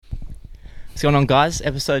What's going on, guys?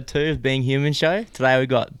 Episode 2 of Being Human Show. Today we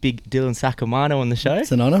got big Dylan Saccomanno on the show.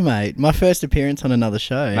 It's an honour, mate. My first appearance on another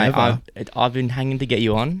show. Mate, I've been hanging to get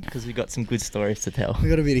you on because we've got some good stories to tell. We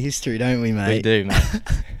got a bit of history, don't we, mate? We do, mate.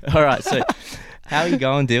 All right, so how are you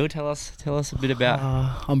going, Dill? Tell us a bit about.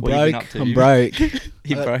 I'm what you've been broke. up to. I'm broke.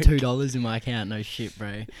 You're I got broke? $2 in my account. No shit,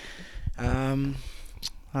 bro.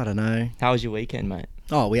 I don't know. How was your weekend, mate?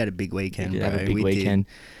 Oh, we had a big weekend, We did bro. have a big weekend.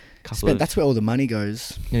 That's where all the money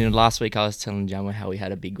goes. Last week I was telling Jamo how we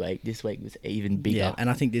had a big week. This week was even bigger. Yeah, and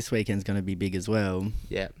I think this weekend's going to be big as well.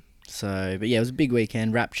 Yeah. So, but yeah, it was a big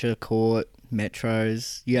weekend. Rapture, Court,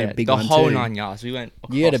 Metros. You had a big the one whole too. 9 yards. We went.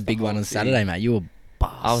 You had a across the big one whole on city. Saturday, mate. You were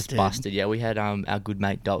busted. I was busted. Yeah, we had our good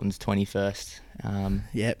mate Dalton's 21st.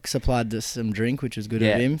 Yep, supplied us some drink, which was good Yeah,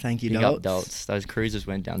 of him. Thank you, big Daltz. up Daltz. Those cruisers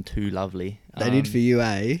went down too lovely. They did for you,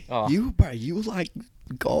 eh? Oh. You were like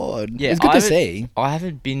God. Yeah, it was good to see. I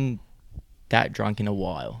haven't been that drunk in a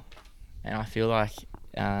while, and I feel like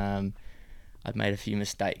I've made a few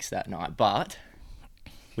mistakes that night, but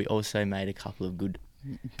we also made a couple of good.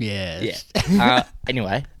 Yes. Yeah.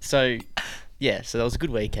 Anyway, so that was a good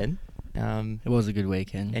weekend. It was a good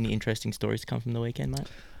weekend. Any interesting stories to come from the weekend, mate?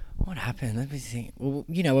 What happened? Let me think. Well,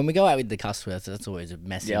 you know, when we go out with the customers, that's always a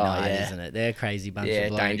messy night, isn't it? They're a crazy bunch of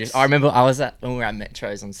blokes. Dangerous. I remember when we were at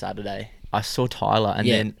Metros on Saturday. I saw Tyler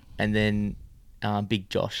and then Big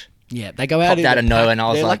Josh. Yeah, they go out Popped out of nowhere, and I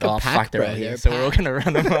was they're like, a "Oh pack, fuck, they're bro. all here." They're a So we're all pack. gonna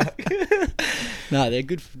run them up. No, they're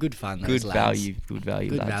good fun. Good Those lads. value. Good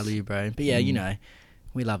Good lads. value, bro. But yeah, you know,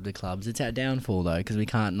 we love the clubs. It's our downfall though, because we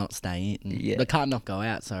can't not stay in. Yeah. We can't not go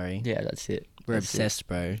out. Sorry. Yeah, that's it. We're That's it. obsessed,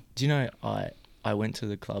 bro. Do you know I went to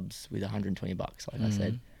the clubs with $120, like I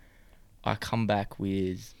said. I come back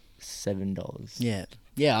with $7. Yeah,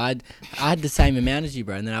 yeah. I had the same amount as you,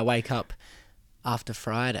 bro. And then I wake up after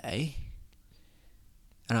Friday,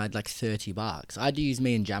 and I had like $30. I had to use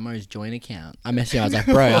me and Jamo's joint account. I messaged him. I was like,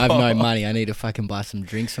 bro, I have no money. I need to fucking buy some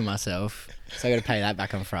drinks for myself. So I got to pay that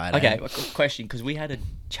back on Friday. Okay, a question, because we had a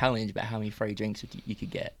challenge about how many free drinks you could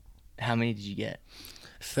get. How many did you get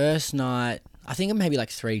First night, I think maybe like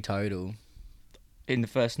 3 total in the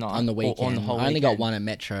first night on the weekend. Or on the whole I only got weekend? 1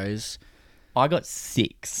 at Metros. I got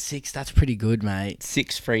 6. 6, that's pretty good, mate.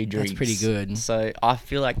 6 free drinks. That's pretty good. So I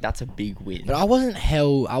feel like that's a big win. But I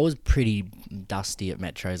was pretty dusty at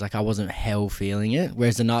Metros. Like, I wasn't hell feeling it.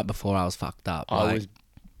 Whereas the night before, I was fucked up. I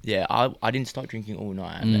didn't start drinking all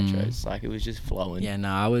night at Metros. Like, it was just flowing. Yeah, no,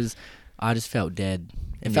 I just felt dead.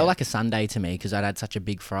 It felt like a Sunday to me because I'd had such a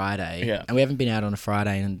big Friday. Yeah. And we haven't been out on a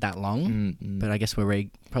Friday in that long. But I guess we're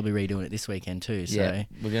probably redoing it this weekend too. So. Yeah,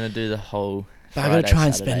 we're going to do the whole But I got to try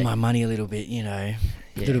and Saturday. spend my money a little bit, you know,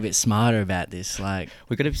 a little bit smarter about this. Like,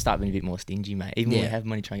 We've got to start being a bit more stingy, mate. Even when we have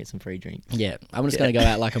money, try and get some free drinks. yeah, I'm just going to go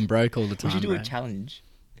out like I'm broke all the time. We should do bro. a challenge.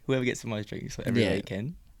 Whoever gets the most drinks every Yeah.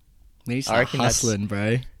 weekend. We need to I start reckon that's- hustling,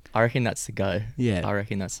 bro. I reckon that's the go. Yeah. I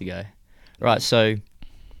reckon that's the go. Right, so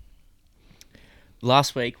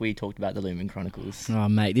last week we talked about the Lumen Chronicles. Oh,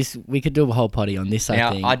 mate, we could do a whole potty on this, I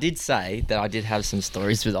Now, think. I did say that I did have some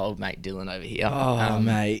stories with old mate Dylan over here. Oh,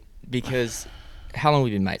 mate. Because how long have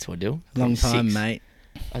we been mates for, Dylan? Long time, 6. mate.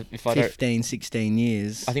 If I don't, 15, 16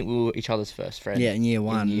 years. I think we were each other's first friend. Yeah, in year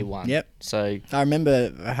one. In year one. Yep. So I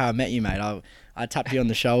remember how I met you, mate. I tapped you on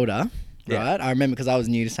the shoulder, Yeah. right? I remember because I was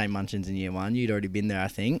new to St. Munchin's in year one. You'd already been there, I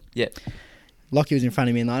think. yeah, Lachy was in front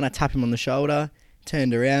of me in line. I tapped him on the shoulder,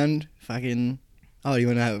 turned around, fucking, oh, you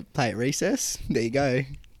want to play at recess? There you go.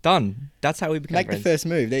 done. That's how we became Make friends. the first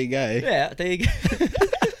move. There you go. Yeah, there you go.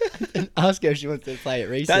 And ask her if she wants to play at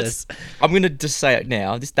recess. I'm gonna just say it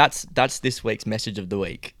now. That's this week's message of the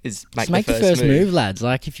week is Just make the first move, lads.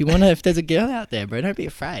 Like, if you want to, if there's a girl out there, bro, don't be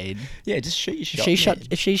afraid. Yeah, just shoot your shot.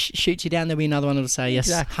 If she shoots you down, there'll be another one that'll say yes,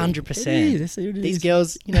 Exactly. 100%. It is, it These is.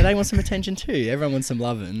 girls, you know, they want some attention too. Everyone wants some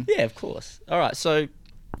loving. Yeah, of course. All right, so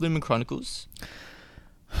Lumen Chronicles,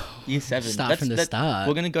 year 7. Start from the start.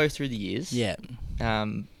 We're gonna go through the years. Yeah.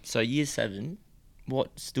 So year 7,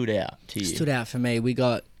 what stood out to you? Stood out for me.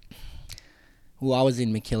 I was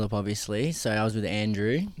in McKillop, obviously, so I was with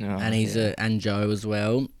Andrew, Oh, and and Joe as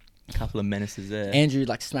well. A couple of menaces there. Andrew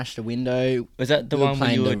smashed a window. Was that the We were one where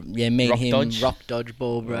playing you were me and rock him dodge? rock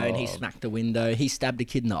dodgeball, bro, and he Oh. smacked a window. He stabbed a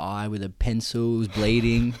kid in the eye with a pencil. It was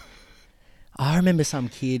bleeding. I remember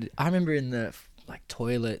in the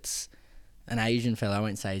toilets, an Asian fella, I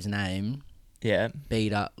won't say his name, Yeah.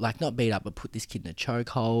 beat up, not beat up, but put this kid in a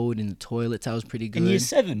chokehold in the toilets. That was pretty good. In year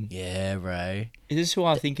 7? Yeah, bro. Is this who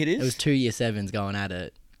I think it is? It was 2 year 7s going at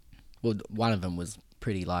it. Well, one of them was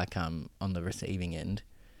pretty on the receiving end.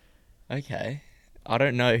 Okay. I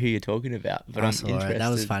don't know who you're talking about, but I'm interested. That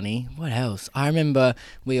was funny. What else? I remember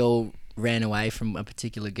we all ran away from a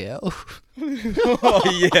particular girl.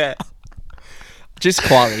 Oh, yeah. just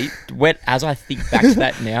quietly, as I think back to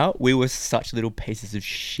that now, we were such little pieces of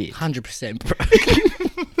shit. 100%,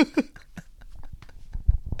 bro.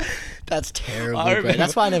 That's terrible, bro. remember-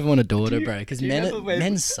 That's why I never want a daughter, bro. Because do you remember when-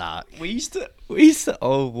 men suck. We used to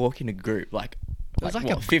all walk in a group, like It was like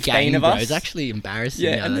what, a 15 gang, of bro. us. It's actually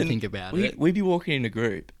embarrassing now that I think about it. We'd be walking in a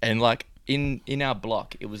group, and like in our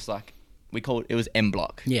block, it was like it was M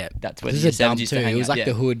block. Yeah, that's where this the is a dump used too. to hang It was out. like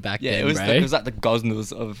the hood back then, it was bro. it was like the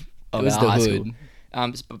Gosnells of It was our the high hood.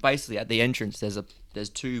 school. But basically at the entrance, there's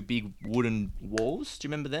two big wooden walls. Do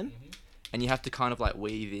you remember them? And you have to kind of like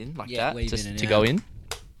weave in like that weave just in and to out. go in.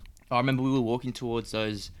 I remember we were walking towards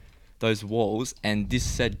those walls, and this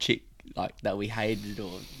said chick like that we hated,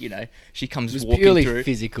 or she comes It was walking purely through.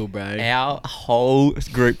 physical, bro. Our whole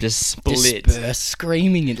group just split. Dispersed,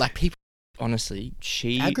 screaming it like people. Honestly,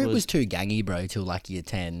 Our group was too gangy, bro, till like year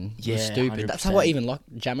 10. It was Yeah, stupid. That's 100%. how what even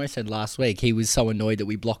Jamo said last week. He was so annoyed that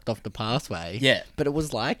we blocked off the pathway. Yeah. But it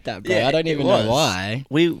was like that, bro. Yeah, I don't it even was. know why.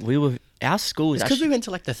 We were our school was It's because actually. we went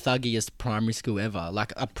to like the thuggiest primary school ever,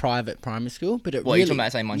 like a private primary school. But it What really, you talking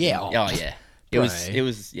about? Same Munchkin? Yeah. Oh yeah. It Bro.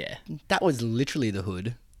 was yeah. That was literally the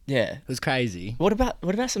hood. Yeah. It was crazy. What about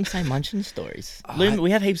some St. Munchin stories? I- We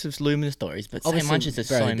have heaps of Lumen stories, but St. Obviously, Munchin's there's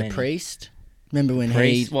bro, so the many. priest. Remember when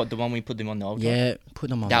Priest, what the one we put them on the altar? Yeah, put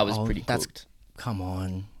them on. that the was old- pretty That's cooked. come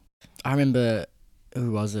on. I remember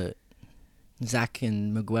who was it? Zach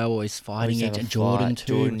and Miguel always fighting Used to it, have and a Jordan fight.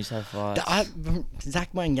 too. Jordan used to have fights.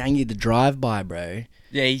 Zach Wangangi the drive-by, bro.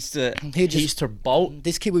 Yeah, he used to. He just- used to bolt.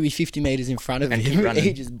 This kid would be 50 meters in front of And keep him. running.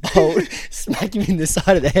 He just bolt, smack him in the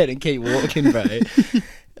side of the head, and keep walking, bro.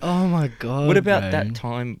 Oh my god. What about bro. that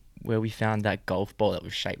time where we found that golf ball that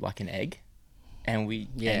was shaped like an egg, and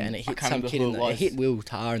Yeah, and it I hit can't some remember kid who in it the. It was. hit Will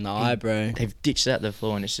Tar in the eye, bro. They've ditched it at the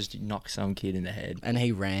floor, and it's just knocked some kid in the head. And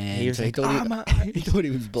he ran. He was so like, he, thought "Oh, my he thought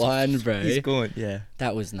he was blind, bro. He's gone. Yeah.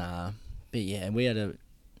 That was nah. But yeah, we had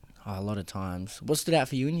a lot of times. What stood out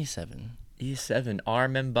for you in year 7? Year 7, I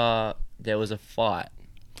remember there was a fight.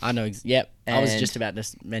 I know. Yep. I was And just about to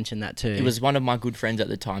mention that too. It was one of my good friends at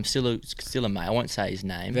the time, still a mate. I won't say his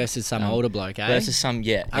name. versus some older bloke, eh? Versus some,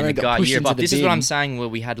 yeah. I and remember the got guy pushed year into above. the This is what bin. I'm saying, where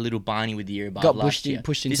we had a little Barney with the year above Got last year.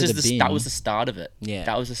 pushed This into is the That bin. was the start of it. Yeah.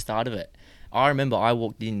 That was the start of it. I remember I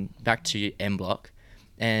walked in back to M Block,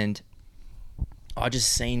 and I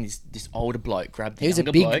just seen this older bloke grab the He was a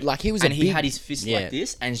younger big- bloke, like, he was a and he big- had his fist yeah. like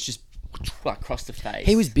this, and it's just like across the face.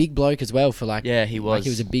 He was big bloke as well for like. Yeah, he was. Like he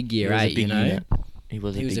was a big year He was a 8, big you know. unit. He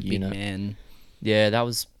was He was a big unit. man. Yeah, that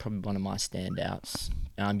was probably one of my standouts.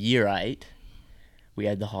 Year 8, we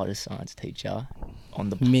had the hottest science teacher on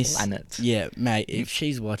the planet. Yeah, mate. If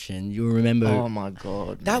she's watching, you'll remember. Oh my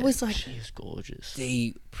god. That man. was like she was gorgeous.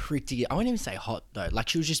 the pretty. I wouldn't even say hot though. Like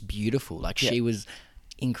she was just beautiful. Like Yeah. she was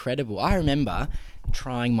incredible. I remember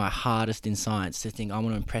trying my hardest in science to think I want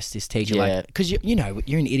to impress this teacher. Yeah. Like, because you know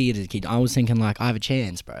you're an idiot as a kid. I was thinking like I have a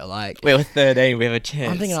chance, bro. Like We were 13, we have a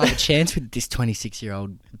chance. I'm thinking I have a chance with this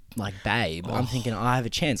 26-year-old like babe. I'm thinking I have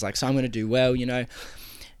a chance. Like so I'm gonna do well. You know.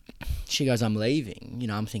 She goes, I'm leaving. You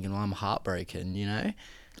know, I'm thinking, well, I'm heartbroken. You know.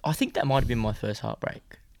 I think that might have been my first heartbreak.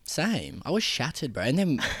 Same. I was shattered, bro. And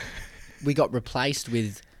then we got replaced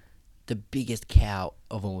with the biggest cow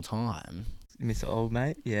of all time. Miss Old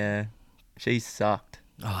Mate? Yeah. She sucked.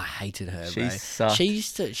 Oh, I hated her, She bro. sucked.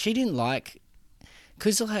 She didn't like,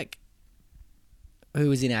 because like, who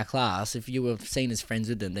was in our class, if you were seen as friends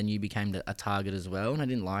with them, then you became a target as well, and I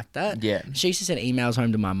didn't like that. Yeah. She used to send emails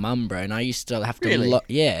home to my mum, bro, and I used to have to, Really?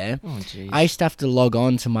 yeah. Oh, jeez. I used to have to log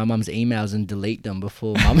on to my mum's emails and delete them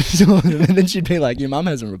before mum saw them, and then she'd be like, your mum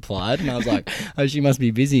hasn't replied, and I was like, oh, she must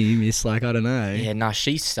be busy, miss, like, I don't know. Yeah, nah,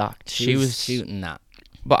 she sucked. She nah.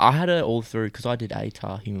 But I had her all through because I did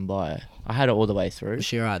ATAR Human Bio. I had her all the way through. Was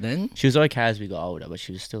she alright then? She was okay as we got older, but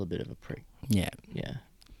she was still a bit of a prick. Yeah. Yeah.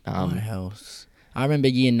 What else? I remember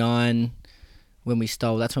year 9 when we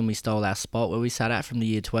stole. That's when we stole our spot where we sat at from the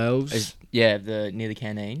year 12s. Yeah, near the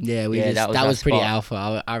canteen. Yeah, that our was pretty spot.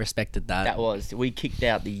 alpha. I respected that. That was. We kicked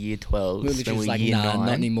out the year 12s. we were literally when just like, year nah, 9, not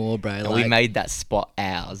anymore, bro. And Like, we made that spot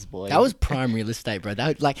ours, boy. that was prime real estate, bro.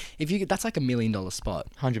 That like that's like $1 million spot.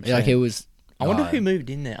 100%. Like it was. I wonder oh, who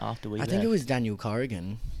moved in there after we I left. think it was Daniel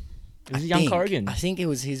Corrigan. It was young Corrigan. I think it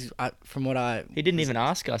was his. From what I. He didn't even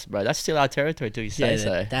ask us, bro. That's still our territory till you say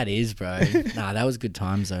so. That is, bro. Nah, that was good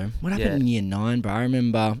times though. What happened Yeah. in year 9, bro? I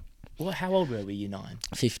remember Well, how old were we, year 9?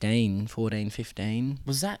 15, 14, 15.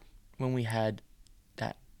 Was that when we had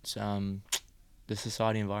that, the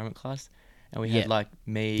society environment class? And we had Yeah. like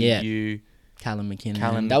me, Yeah. you. Callum McKinnon.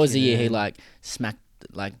 Callum That was the year he McKinnon. like smacked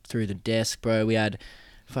like through the desk, bro. We had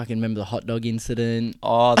fucking remember the hot dog incident.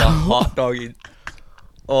 Oh, the hot dog.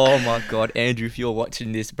 Oh my God, Andrew, if you're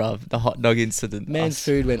watching this, bruv, the hot dog incident. Man's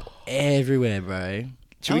food went everywhere, bro.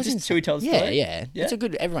 Should we tell the story? Yeah. It's a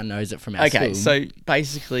good. Everyone knows it from our school. Okay, so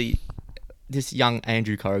basically, this young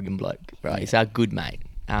Andrew Corrigan bloke, right? He's our good mate.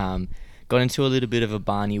 Got into a little bit of a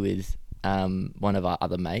barney with one of our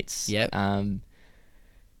other mates. Yep.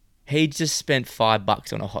 He just spent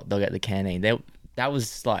 $5 on a hot dog at the canteen. That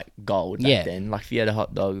was like gold back then. Like if you had a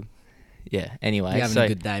hot dog. Yeah, anyway. You're having a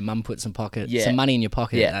good day. Mum put some money in your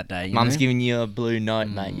pocket that day. Mum's giving you a blue note,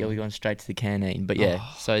 mate. Yeah, we're going straight to the canteen. But yeah,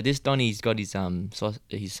 so this Donny's got his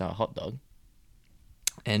hot dog.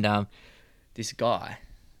 And this guy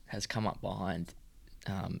has come up behind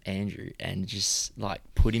Andrew and just like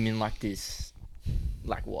put him in like this,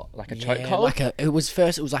 like what? Like a chokehold? It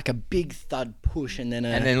was like a big thud push and then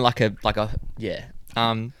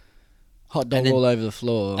hot dog all over the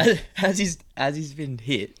floor. As he's been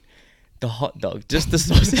hit, the hot dog, just the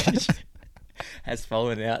sausage, has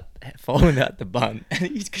fallen out the bun, and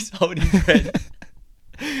he's just holding bread,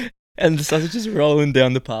 and the sausage is rolling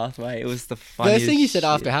down the pathway. It was the funniest. First thing he said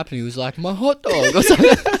after happening, he was like, "My hot dog," or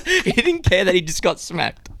something. He didn't care that he just got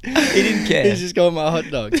smacked. He didn't care. He's just going, "My hot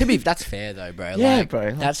dog." To be, that's fair though, bro. Yeah, like,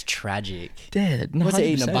 bro. That's tragic. Dad, What's it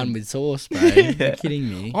eating a bun with sauce, bro? You're kidding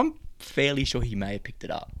me. I'm fairly sure he may have picked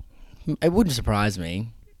it up. It wouldn't surprise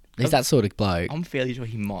me. He's that sort of bloke. I'm fairly sure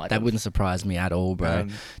he might. That wouldn't surprise me at all, bro.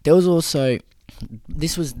 There was also,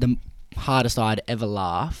 this was the hardest I'd ever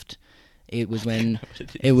laughed. It was when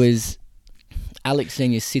it was Alex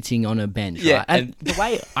Senior sitting on a bench, right? And the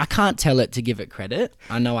way, I can't tell it to give it credit.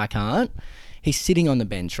 I know I can't. He's sitting on the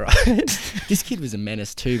bench, right? This kid was a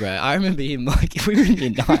menace too, bro. I remember him, like, if we were in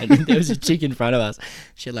midnight and there was a chick in front of us.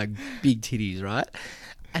 She had, like, big titties, right?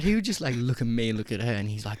 And he would just, like, look at me and look at her, and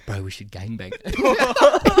he's like, bro, we should gangbang.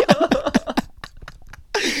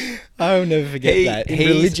 I'll never forget that.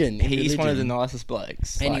 He's one of the nicest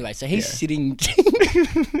blokes. Anyway, so he's sitting...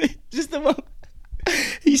 just the one...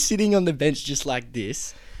 He's sitting on the bench just like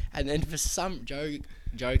this, and then for some...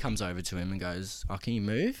 Joe comes over to him and goes, "Oh, can you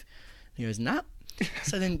move?" And he goes, "Nah."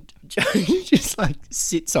 So then Joe just, like,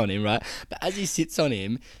 sits on him, right? But as he sits on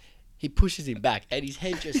him... He pushes him back, and his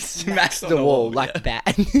head just smacks the wall like that.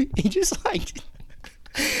 And he just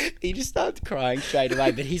starts crying straight away.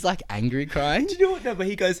 But he's like angry crying. Do you know what? No, but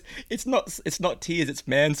he goes, "It's not tears, it's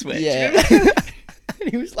man sweat." Yeah. And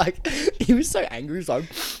he was so angry. He was like,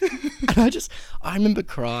 and I remember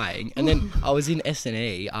crying. And then I was in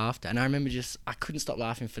S&E after, and I remember I couldn't stop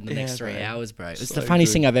laughing for the next 3 hours, bro. It was the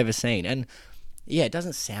funniest thing I've ever seen. And yeah, it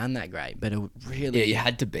doesn't sound that great, but it really, yeah, you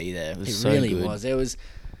had to be there. It was so really good. was. It was.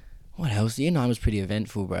 What else? Year 9 was pretty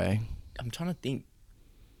eventful, bro. I'm trying to think,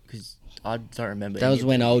 because I don't remember. That was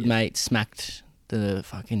when old mate smacked the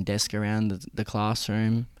fucking desk around the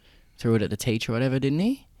classroom, threw it at the teacher or whatever, didn't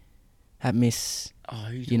he? At Miss,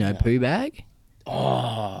 poo bag.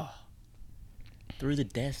 Oh. Through the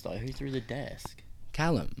desk, though. Who threw the desk?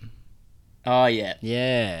 Callum. Oh, yeah.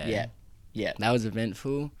 Yeah. Yeah. That was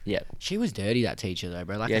eventful. Yeah. She was dirty, that teacher, though,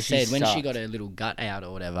 bro. Like I said, when she got her little gut out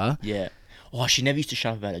or whatever. Yeah. Oh, she never used to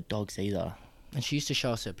shut up about her dogs either. And she used to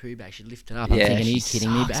show us her poo bag. She'd lift it up. I'm thinking, are you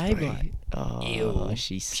kidding me, babe? Like, ew.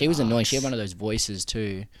 She was annoying. She had one of those voices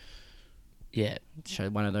too. Yeah.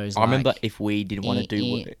 Showed one of those. I remember if we didn't want to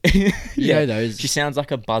do work. You know those. She sounds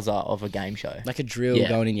like a buzzer of a game show. Like a drill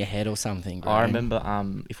going in your head or something, bro. I remember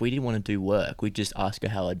if we didn't want to do work, we'd just ask her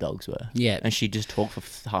how her dogs were. Yeah. And she'd just talk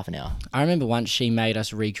for half an hour. I remember once she made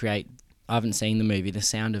us recreate, I haven't seen the movie, The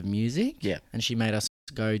Sound of Music. Yeah. And she made us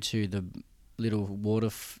go to the little water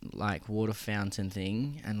fountain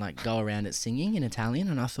thing and like go around it singing in Italian,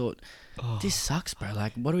 and I thought, this sucks, bro.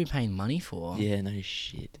 Like, what are we paying money for? Yeah, no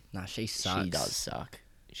shit. Nah, she sucks. She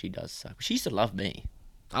does suck. She used to love me.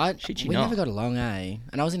 We never got along, eh?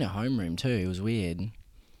 And I was in her homeroom too. It was weird.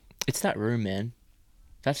 It's that room, man.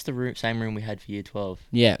 That's the same room we had for year 12.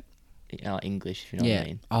 Yeah. English, if you know what I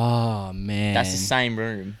mean. Oh man. That's the same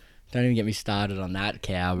room. Don't even get me started on that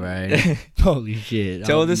cow, bro. Holy shit.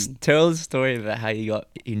 Tell the story about how you got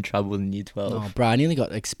in trouble in year 12. Oh, bro, I nearly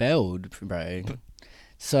got expelled, bro.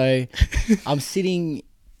 So, I'm sitting...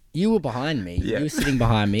 You were behind me. Yeah. You were sitting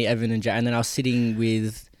behind me, Evan and Jay, and then I was sitting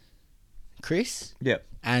with Chris. Yep.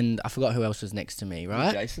 And I forgot who else was next to me,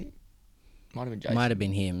 right? Jason? Might have been Jason. Might have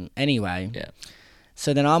been him. Anyway. Yeah.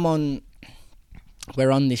 So then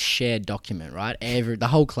we're on this shared document, right? The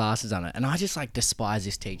whole class is on it. And I just, like, despise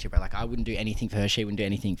this teacher, bro. Like, I wouldn't do anything for her. She wouldn't do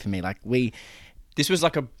anything for me. Like, This was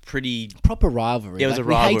like a pretty... proper rivalry. It was a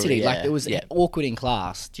rivalry, we hated it. yeah. Like, it was awkward in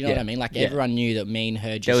class. Do you know what I mean? Like, everyone knew that me and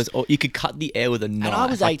her just... you could cut the air with a knife. And I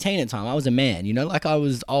was 18 at the time. I was a man, you know? Like, I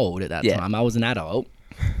was old at that time. I was an adult.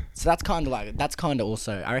 So that's kind of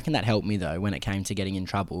also, I reckon that helped me though when it came to getting in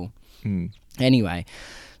trouble. Mm. Anyway,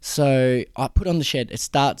 so I put on the shed. It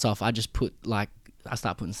starts off. I just put I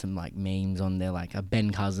start putting some like memes on there, like a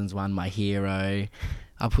Ben Cousins one, my hero.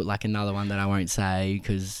 I put like another one that I won't say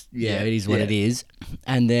because it is what it is.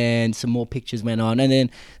 And then some more pictures went on, and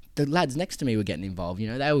then the lads next to me were getting involved. You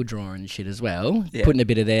know, they were drawing shit as well, putting a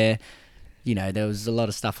bit of their. You know, there was a lot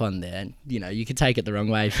of stuff on there. You know, you could take it the wrong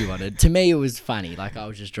way if you wanted. To me, it was funny. Like, I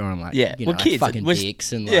was just drawing, like, you know, like fucking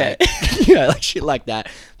dicks and, like, you know, like shit like that.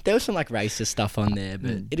 There was some, like, racist stuff on there,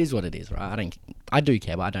 but it is what it is, right? I do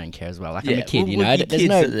care, but I don't care as well. Like, I'm a kid, you know? There's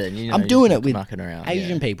no... Then, you know, I'm doing it with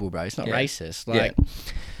Asian people, bro. It's not racist. Like...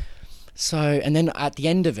 So, and then at the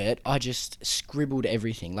end of it, I just scribbled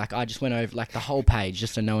everything. Like, I just went over, like, the whole page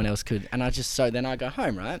just so no one else could. And then I go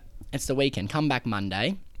home, right? It's the weekend. Come back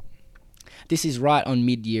Monday. This is right on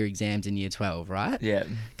mid-year exams in year 12, right? Yeah.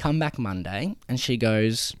 Come back Monday, and she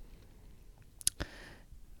goes,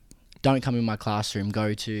 don't come in my classroom,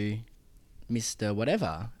 go to Mr.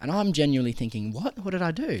 Whatever. And I'm genuinely thinking, what? What did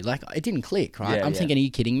I do? Like, it didn't click, right? I'm thinking, are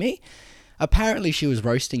you kidding me? Apparently, she was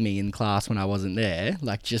roasting me in class when I wasn't there,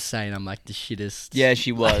 like, just saying I'm, like, the shittest. Yeah,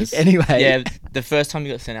 she was. Like, anyway. Yeah, the first time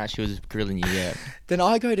you got sent out, she was grilling you, yeah. Then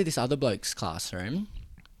I go to this other bloke's classroom,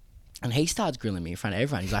 and he starts grilling me in front of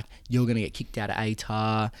everyone. He's like, you're going to get kicked out of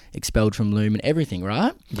ATAR, expelled from Loom and everything,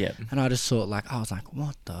 right? Yeah. And I just thought, like, I was like,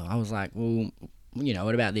 what the? I was like, well, you know,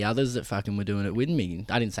 what about the others that fucking were doing it with me?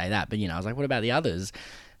 I didn't say that, but, you know, I was like, what about the others?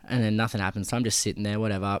 And then nothing happened. So I'm just sitting there,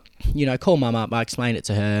 whatever. You know, call mum up. I explained it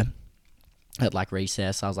to her at, like,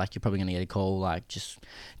 recess. I was like, you're probably going to get a call. Like, just...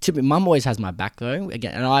 Mum always has my back, though.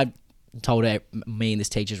 Again, and I told her me and this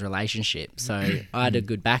teacher's relationship. So I had a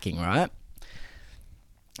good backing, right?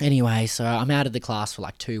 Anyway, so I'm out of the class for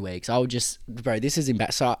like 2 weeks. I would just, bro, this is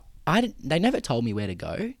embarrassing. So they never told me where to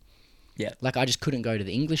go. Yeah. Like, I just couldn't go to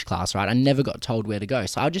the English class, right? I never got told where to go.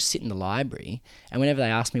 So I would just sit in the library, and whenever they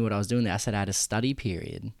asked me what I was doing there, I said I had a study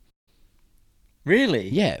period. Really?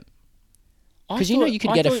 Yeah. Because, you know, you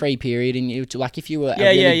could get a free period, and like, if you were a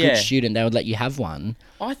really good student, they would let you have one.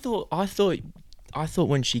 I thought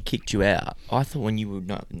when she kicked you out, I thought when you were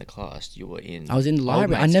not in the class, you were in... I was in the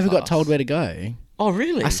library. I never got told where to go. Oh,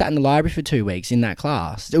 really? I sat in the library for 2 weeks in that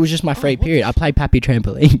class. It was just my free period. I played Pappy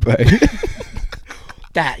Trampoline, bro.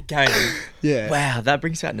 That game. Yeah. Wow, that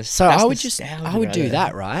brings out So I would do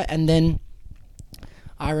that, right? And then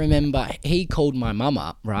I remember he called my mum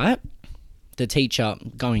up, right? The teacher,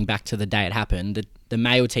 going back to the day it happened, the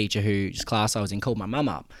male teacher whose class I was in called my mum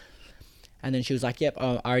up. And then she was like, yep,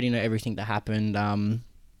 I already know everything that happened. And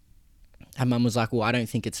mum was like, well, I don't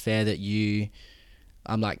think it's fair that you...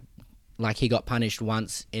 I'm like he got punished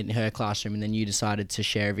once in her classroom, and then you decided to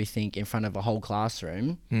share everything in front of a whole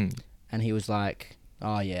classroom. And he was like,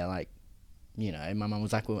 oh yeah, like, you know, my mum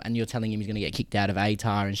was like, well, and you're telling him he's going to get kicked out of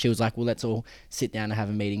ATAR. And she was like, well, let's all sit down and have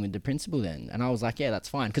a meeting with the principal then. And I was like, yeah, that's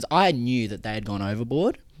fine. Because I knew that they had gone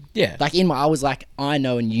overboard. Yeah. Like, I was like, I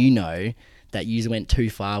know and you know that you went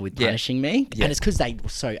too far with punishing me. And it's because they were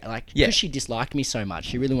so, like, because she disliked me so much.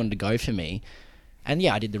 She really wanted to go for me. And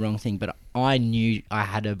yeah, I did the wrong thing, but I knew I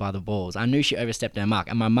had her by the balls. I knew she overstepped her mark,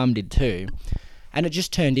 and my mum did too. And it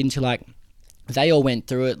just turned into, like, they all went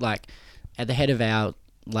through it, like, at the head of our,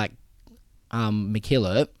 like,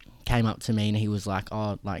 McKillop came up to me, and he was like,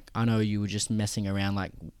 oh, like, I know you were just messing around,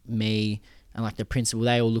 like, me and, like, the principal.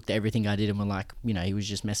 They all looked at everything I did and were like, you know, he was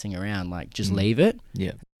just messing around, like, just leave it.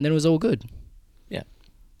 Yeah. And then it was all good. Yeah.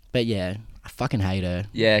 But yeah, I fucking hate her.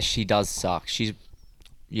 Yeah, she does suck. She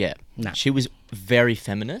was very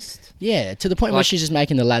feminist. Yeah, to the point where she's just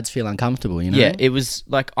making the lads feel uncomfortable, you know? Yeah, it was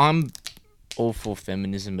like, I'm all for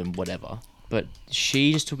feminism and whatever, but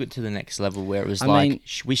she just took it to the next level where it was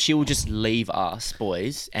she will just leave us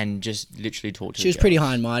boys and just literally talk to She was pretty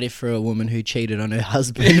high and mighty for a woman who cheated on her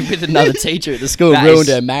husband with another teacher at the school, ruined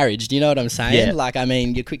her marriage. Do you know what I'm saying? Yeah. Like, I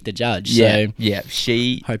mean, you're quick to judge. Yeah, so yeah.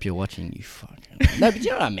 She... Hope you're watching, you fucking... No, but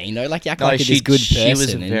you know what I mean, though? Like, you act like you're this good person. She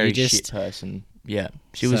was a very shit person. Yeah,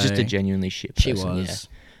 she was just a genuinely shit person. She was.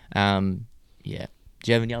 Yeah.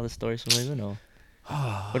 Do you have any other stories from Lehman, or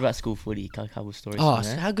what about school footy? A couple stories. Oh,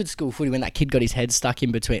 so how good school footy when that kid got his head stuck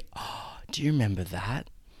in between. Oh, do you remember that?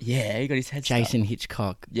 Yeah, he got his head Jason stuck.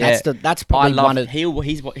 Hitchcock. Yeah, that's probably one of.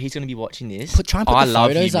 He's going to be watching this. Try and put the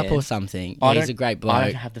photos up or something. Yeah, he's a great bloke. I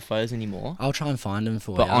don't have the photos anymore. I'll try and find them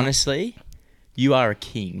for you. But honestly, you are a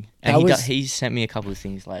king. And he sent me a couple of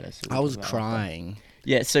things later. So I was crying.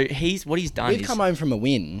 Yeah, so what he's done is... We've come home from a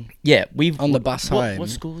win. Yeah, on the bus home. What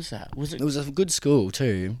school was that? It was a good school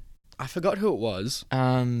too. I forgot who it was,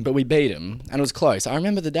 but we beat him, and it was close. I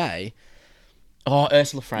remember the day. Oh,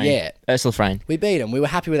 Ursula Frame. Yeah. Ursula Frame. We beat them. We were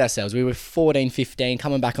happy with ourselves. We were 14, 15,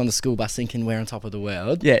 coming back on the school bus thinking we're on top of the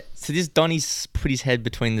world. Yeah. So this Donnie's put his head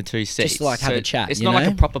between the two seats. Just to, like, have a chat, It's you not like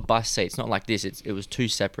know? a proper bus seat. It's not like this. It was two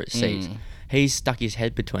separate seats. He's stuck his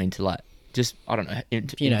head between to like just I don't know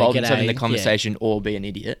involve himself in the conversation or be an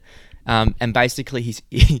idiot. And basically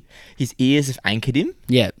his ears have anchored him.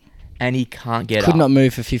 Yeah. And he can't get up. Could not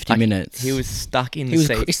move for 50 minutes. He was stuck in the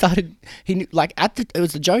seat. It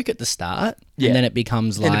was a joke at the start, and then it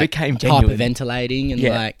becomes like it became genuine. hyperventilating and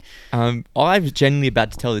like. I was genuinely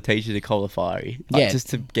about to tell the teacher to call a fiery, just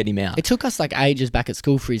to get him out. It took us like ages back at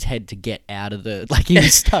school for his head to get out of the he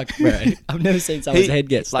was stuck, bro. I've never seen someone's head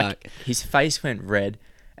get stuck. Like, his face went red.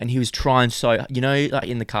 And he was trying like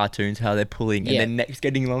in the cartoons how they're pulling and their necks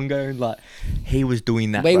getting longer, and like he was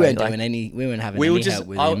doing that. We weren't having any help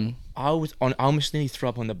with him. I almost nearly threw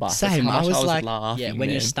up on the bus. Same. I was like laughing. When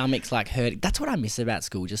your stomach's like hurting. That's what I miss about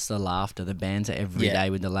school, just the laughter, the banter every day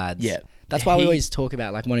with the lads. Yeah. That's why we always talk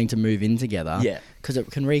about like wanting to move in together. Yeah. Because it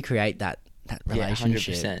can recreate that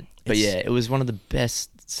relationship. 100%. But it was one of the best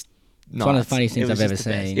nights. It's one of the funniest things I've ever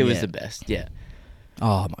seen. It was the best. Yeah.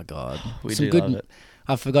 Oh my God. We do love it.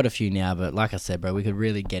 I forgot a few now, but like I said, bro, we could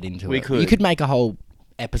really get into it. You could make a whole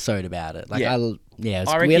episode about it. Like, we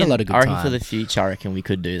had a lot of good times. I reckon for the future, I reckon we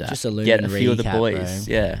could do that. Just a get a few of the boys.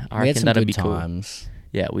 Bro. Yeah, I reckon that'd be cool. Times.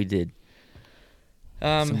 Yeah, we did.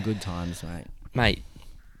 Some good times, mate. Mate,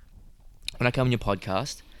 when I come on your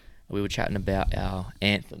podcast, we were chatting about our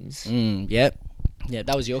anthems. Yep. Yeah,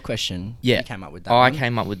 that was your question. Yeah. You came up with that. I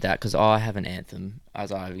came up with that because I have an anthem,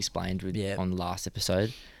 as I've explained on the last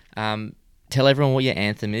episode. Tell everyone what your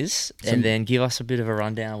anthem is, and then give us a bit of a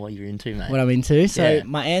rundown of what you're into, mate. What I'm into? So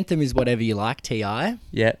my anthem is Whatever You Like, T.I.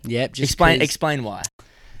 Yep. Just explain why.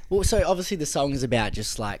 Well, so obviously the song is about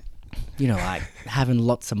just like, like having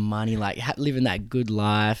lots of money, like living that good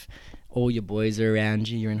life. All your boys are around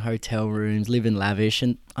you. You're in hotel rooms, living lavish,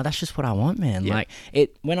 and that's just what I want, man. Yeah. Like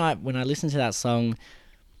when I listen to that song,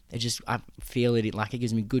 I feel it like it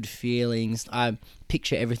gives me good feelings. I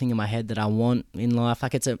picture everything in my head that I want in life.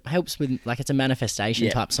 Like it's a manifestation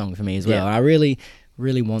type song for me as well. I really,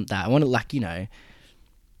 really want that. I want it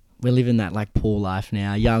we're living that like poor life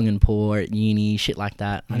now, young and poor at uni, shit like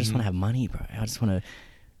that. I just want to have money, bro. I just want to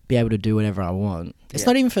be able to do whatever I want. It's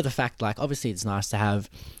not even for the fact like obviously it's nice to have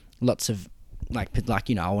lots of I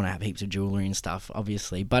want to have heaps of jewelry and stuff,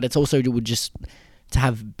 obviously, but it's also just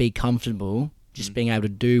to be comfortable. Just being able to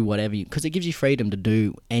do whatever because it gives you freedom to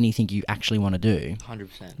do anything you actually want to do.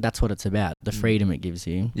 100%. That's what it's about. The freedom it gives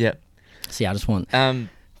you. Yep. See, I just want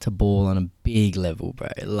to ball on a big level, bro.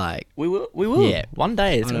 Like we will. Yeah. One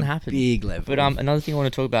day it's gonna happen. Big level. But another thing I want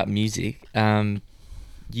to talk about music.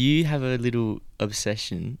 You have a little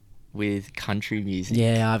obsession with country music.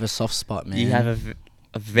 Yeah, I have a soft spot, man. You have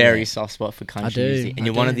a very soft spot for country music, and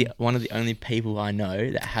you're one of the only people I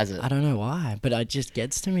know that has it. I don't know why, but it just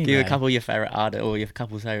gets to me. Give a couple of your favorite artists or your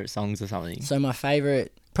couple of favorite songs or something. So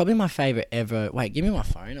probably my favorite ever. Wait, give me my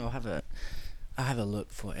phone. I'll have a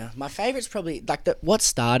look for you. My favorite's probably like what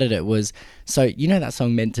started it was that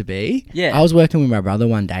song Meant to Be. Yeah. I was working with my brother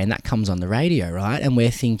one day, and that comes on the radio, right? And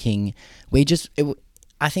we're thinking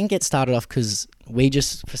I think it started off because we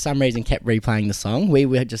just, for some reason, kept replaying the song. We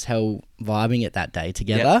were just vibing it that day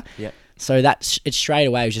together. Yep. So it straight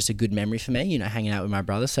away was just a good memory for me, hanging out with my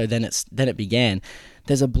brother. So then it began.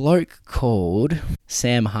 There's a bloke called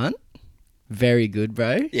Sam Hunt. Very good,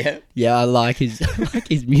 bro. Yeah. Yeah, I like his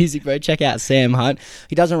music, bro. Check out Sam Hunt.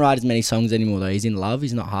 He doesn't write as many songs anymore though. He's in love.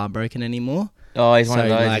 He's not heartbroken anymore. Oh, he's one of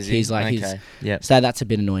those. Okay. Yep. So that's a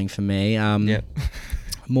bit annoying for me. Yep.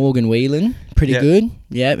 Morgan Whelan, pretty good.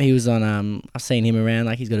 Yeah, he was on. I've seen him around.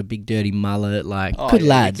 Like he's got a big dirty mullet. Like good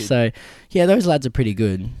lads. So yeah, those lads are pretty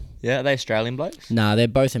good. Yeah, are they Australian blokes? Nah, they're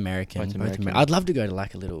both American. Both American. I'd love to go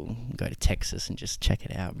to go to Texas and just check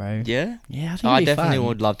it out, bro. Yeah? Yeah, I think it'd be definitely fun.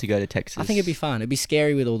 would love to go to Texas. I think it'd be fun. It'd be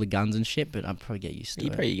scary with all the guns and shit, but I'd probably get used to it.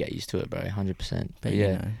 You'd probably get used to it, bro, 100%. But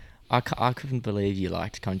yeah. I couldn't believe you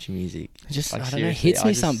liked country music. Just, like, I don't know, it hits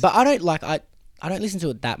me something. But I don't listen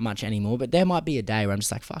to it that much anymore, but there might be a day where I'm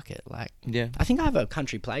just like, fuck it. Like, yeah. I think I have a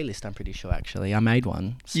country playlist, I'm pretty sure, actually. I made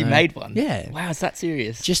one. So, you made one? Yeah. Wow, is that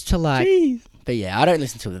serious? Just to like... Jeez. But yeah, I don't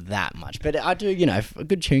listen to it that much. But I do, if a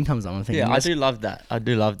good tune comes on, I'm thinking... Yeah, I do love that.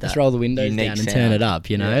 Let's roll the windows down and turn it up,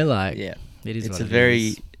 Like, yeah. It is it's what a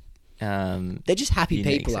very... they're just happy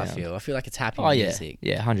people, sound. I feel like it's happy music.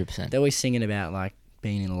 Yeah, 100%. They're always singing about, like,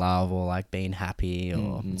 being in love or, like, being happy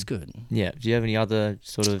or... It's good. Yeah. Do you have any other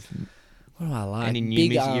sort of... What do I like? Any new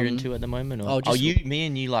music you're into at the moment? Or? Me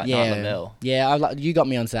and you like Night Lavelle. Yeah, you got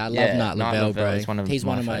me onto that. I love Night Lavelle, bro. He's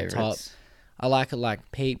one of my favorites. top. I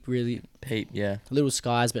like Peep, really. Peep, yeah. Little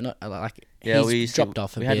Skies, but not like Yeah, he's dropped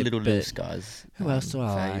off a we bit. had little but skies. who else do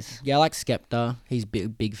I like? phase. Yeah, I like Skepta. He's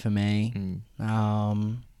big for me.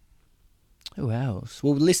 Who else?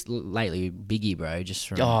 Well, lately Biggie, bro. Just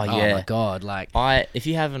from Oh, oh yeah. my god, like If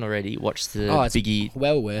you haven't already, watch the it's Biggie.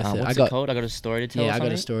 well worth it. What's it called? I got a story to tell. Yeah, or I got a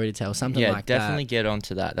something? story to tell. Something Yeah, like definitely that. get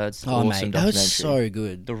onto that. That's Oh awesome mate, that documentary. was so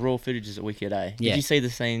good. The raw footage is wicked, eh? Yeah. Did you see the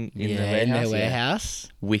scene in the warehouse? in their Yeah. warehouse.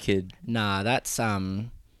 Wicked. Nah, that's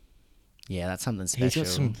that's something special. He's got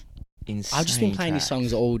some insane I've just been playing his tracks.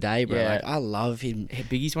 songs all day, bro. Yeah. Like I love him.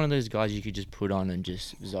 Biggie's one of those guys you could just put on and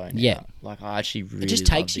just zone Yeah. out. Like I actually really It just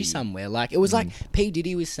love takes you Biggie. somewhere. Like it was like P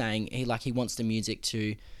Diddy was saying, he wants the music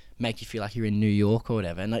to make you feel like you're in New York or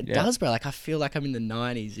whatever, and it does, bro. Like I feel like I'm in the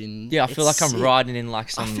 '90s. Yeah, I feel like I'm riding in like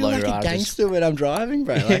some I feel low like a rider. gangster when I'm driving,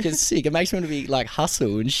 bro. Like it's sick. It makes me want to be like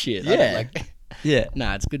hustle and shit. Yeah. Yeah.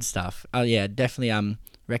 Nah, it's good stuff. Oh yeah, definitely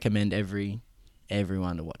recommend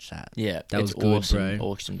everyone to watch that. Yeah, That was it's good, awesome, bro.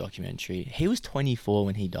 awesome documentary. He was 24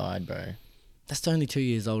 when he died, bro. That's only 2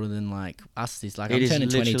 years older than like us. This like It I'm is turning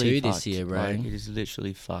literally 22 fucked. this year, bro. Like, it is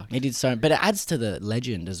literally fucked. It did so, but it adds to the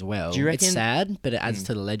legend as well. Do you reckon- It's sad, but it adds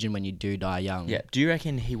to the legend when you do die young. Yeah. Do you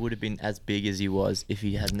reckon he would have been as big as he was if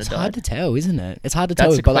he hadn't It's died? hard to tell, isn't it? It's hard to That's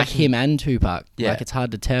tell. a We've got like question. him and Tupac. Yeah. Like it's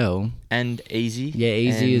hard to tell. And Easy. Yeah,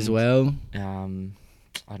 Easy as and, well.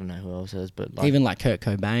 I don't know who else is, but like, Even like Kurt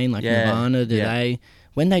Cobain, like Yeah, Nirvana. yeah.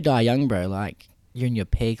 When they die young, bro, like you're in your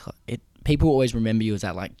peak. People always remember you as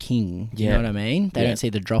that like king. Do you Yeah. know what I mean? They Yeah. don't see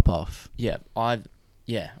the drop off. I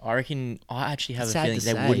reckon I actually have It's a sad feeling to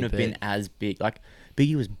they say, wouldn't have but- been as big. Like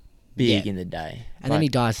Biggie was big Yeah. in the day, And then he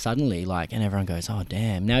dies suddenly, like, and everyone goes, "Oh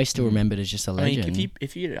damn!" Now he's still remembered as just a I mean, legend.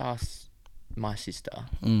 if you'd ask my sister,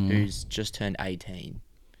 Mm. who's just turned 18,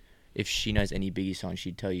 if she knows any Biggie songs,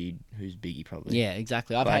 she'd tell you who's Biggie probably. Yeah,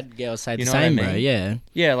 exactly. I've Like, had girls say the you know what I same, bro. mean? Yeah.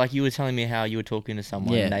 Yeah, like you were telling me how you were talking to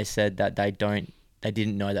someone Yeah. and they said that they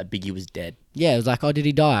didn't know that Biggie was dead. Yeah, it was like, oh, did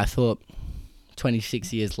he die? I thought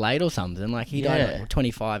 26 years late or something. Like, he died Yeah. like,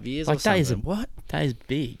 25 years Like, or that something. is What? That is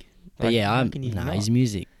big. But Like, yeah, how can you not? his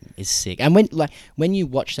music is sick. And when you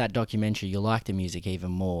watch that documentary, you like the music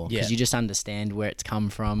even more. Because Yeah. you just understand where it's come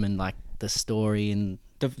from and, like, the story and...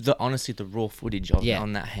 The honestly, the raw footage of Yeah.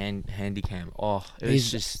 on that handy cam. Oh, it was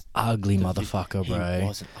He's just ugly the- motherfucker, he bro.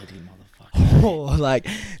 was an ugly motherfucker. Oh, like,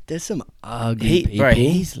 there's some ugly people. Bro,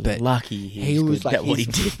 he's but lucky. he was like, at what he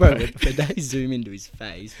did, bro, bro. when they zoom into his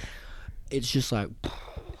face, it's just like...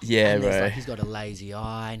 Yeah, and there's, bro. like, he's got a lazy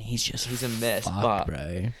eye and he's a mess, fuck, but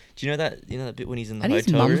bro. Do you know that bit when he's in the And his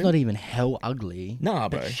hotel mum's room? not even hell ugly. Nah,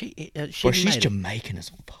 bro. But she Bro, she's made a- Jamaican as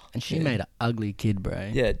fuck. and she Yeah. made an ugly kid, bro.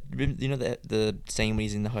 Yeah, you know the scene when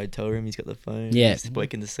he's in the hotel room, he's got the phone. Yeah. He's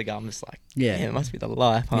smoking the cigar. I'm just like, Yeah. it must be the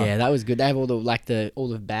life, huh? Yeah, that was good. They have all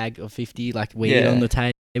the bag of 50 like weed Yeah. on the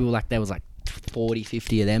table. Like there was like 40,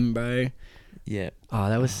 50 of them, bro. Yeah, Oh,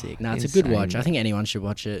 that was sick. No, it's a good insane, watch. I bro. think anyone should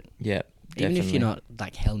watch it. yeah. Even if definitely. you're not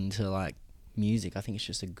like held into like music, I think it's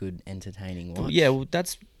just a good entertaining watch. Yeah, well,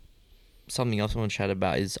 that's something else I want to chat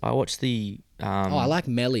about. Is I watched the. I like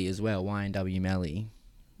Melly as well. YNW Melly.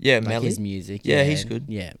 Yeah, Like Melly. his music. Yeah, he's good.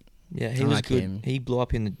 Yeah. Yeah, he I was like good. him. He blew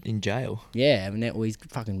up in jail. Yeah, and well, he's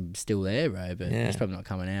fucking still there, bro. But Yeah. he's probably not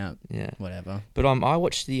coming out. Yeah, Whatever. but I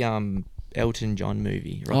watched the Elton John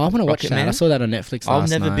movie. I want to watch that. Rocketman. I saw that on Netflix I've last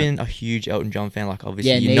never night. been a huge Elton John fan. Like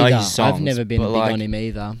obviously, Yeah, you neither. know his songs. I've never been but, big like, on him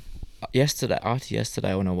either.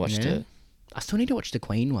 Yesterday when I watched Yeah? it, I still need to watch the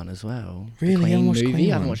Queen one as well. Really? The You haven't Queen watched the movie? Queen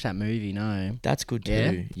I haven't one? watched that movie, no. that's good too.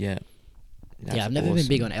 Yeah? Yeah. That's Yeah, I've never been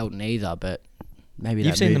big awesome. on Elton either, but maybe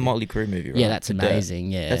You've that seen movie. the Motley Crue movie, right? Yeah, that's The Dirt.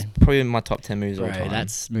 amazing, yeah. That's probably my top 10 movies of all Bro, time.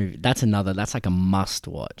 that's like a must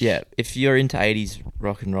watch. Yeah, if you're into 80s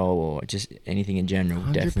rock and roll or just anything in general,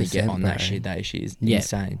 definitely get 100%, on that bro. shit. That shit is Yeah.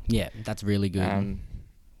 insane. Yeah, that's really good.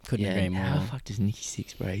 Couldn't Yeah, agree and more. how fucked is Nicky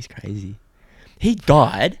Six, bro? He's crazy. He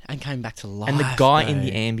died, And came back to life. and the guy in bro.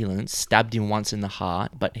 the ambulance stabbed him once in the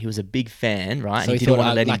heart, but he was a big fan, right? So and he didn't thought, want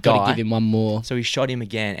to let him gotta die. give him one more. So he shot him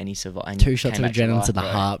again, and he survived. And 2 shots came of back to adrenaline life, to the bro.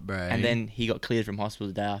 heart, bro. And then he got cleared from hospital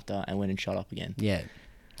the day after and went and shot up again. Yeah.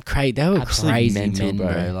 They were Absolute crazy mental, men,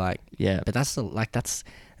 bro. bro. Like, Yeah, but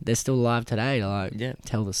they're still alive today to like Yeah.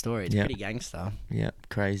 tell the story. It's Yeah. pretty gangster. yeah,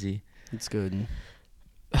 crazy. It's good.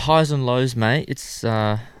 Highs and lows, mate. It's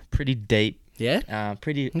pretty deep. Yeah?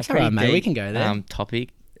 Pretty. It's a pretty alright, mate. We deep, can go there. Topic.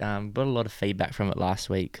 Got a lot of feedback from it last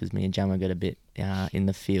week because me and Jamo got a bit in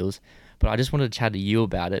the feels. But I just wanted to chat to you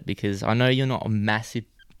about it because I know you're not a massive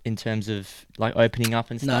in terms of like opening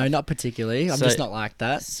up and stuff. No, not particularly. I'm So- just not like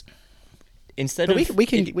that. Instead But of we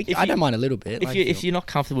can. if I you- don't mind a little bit. if you're not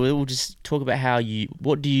comfortable, we'll just talk about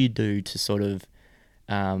what do you do to sort of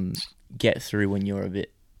get through when you're a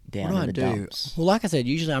bit down What in the do I do? dumps. Well, like I said,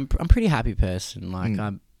 usually I'm a pretty happy person. Like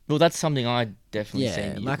Mm. Well, that's something I definitely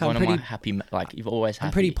Yeah, seen. like, One I'm of my pretty- happy, like you've always happy.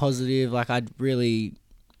 I'm pretty positive. Like, I'd really,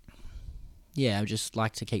 I would just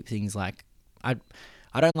like to keep things like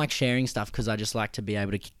I don't like sharing stuff because I just like to be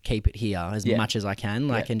able to keep it here as Yeah. much as I can,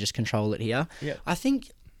 like, Yeah. and just control it here. Yeah. I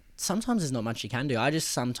think sometimes there's not much you can do. I just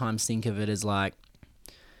sometimes think of it as like,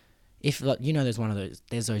 if, like,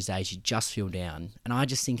 there's those days you just feel down, and I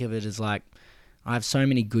just think of it as like, I have so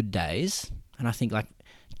many good days, and I think like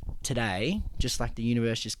today, just like the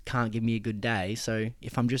universe just can't give me a good day. So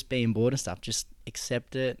if I'm just being bored and stuff, just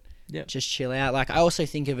accept it. Yeah. Just chill out. Like, I also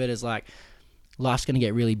think of it as like, life's going to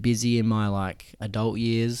get really busy in my like adult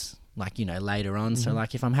years, like, later on. So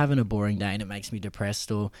like, if I'm having a boring day and it makes me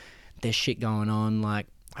depressed or there's shit going on, like,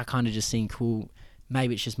 I kind of just think, cool,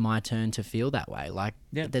 maybe it's just my turn to feel that way. Like,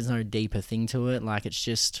 there's no deeper thing to it. Like, it's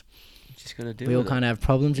just, You just gotta do. we all kind of have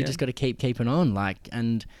problems. You Yeah. just got to keep keeping on. Like,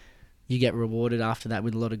 and you get rewarded after that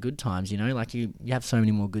with a lot of good times, like you have so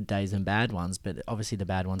many more good days than bad ones, but obviously the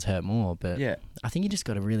bad ones hurt more. But Yeah. I think you just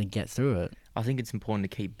got to really get through it. I think it's important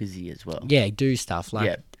to keep busy as well. Yeah, do stuff like,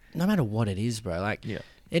 Yeah. no matter what it is, bro. Like, Yeah.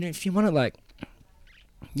 and if you want to, like,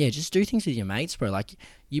 just do things with your mates, bro. Like,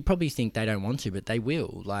 you probably think they don't want to, but they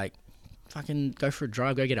will. Like, fucking go for a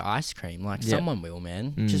drive, go get an ice cream. Like, Yeah. someone will,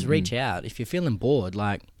 man. Just reach out. If you're feeling bored,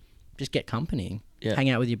 like, just get company. Yeah. Hang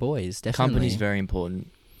out with your boys. Definitely. Company's very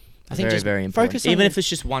important. I think very, just very important. focus on Even the- if it's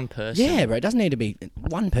just one person. Yeah, bro. It doesn't need to be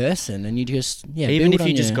one person, and you just Even build if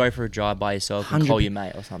you on just your- go for a drive by yourself and 100 call your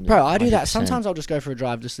mate or something. Bro, I do that. 100%. Sometimes I'll just go for a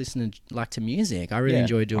drive, just listening to music. I really Yeah,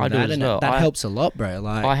 enjoy doing I do that, as and well. that I- helps a lot, bro.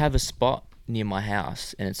 Like, I have a spot near my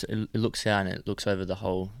house, and it looks out and it looks over the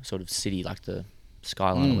whole sort of city, like the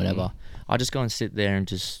skyline or whatever. I just go and sit there and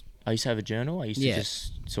just. I used to have a journal. I used to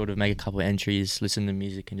just sort of make a couple of entries, listen to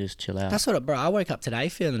music, and just chill out. that's what, bro. I woke up today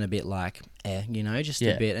feeling a bit like, just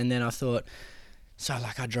a bit, and then I thought, so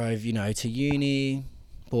like I drove, to uni,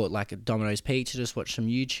 bought like a Domino's pizza, just watched some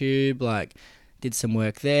YouTube, like did some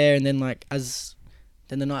work there, and then like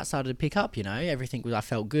then the night started to pick up, everything was, I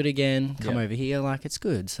felt good again. Come over here, like it's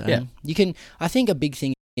good. So you can. I think a big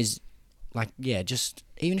thing is like, just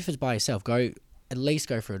even if it's by yourself, at least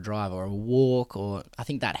go for a drive or a walk, or I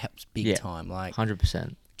think that helps big time. Like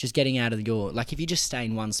 100%. just getting out of like if you just stay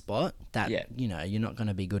in one spot, that you're not going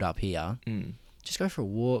to be good up here. Just go for a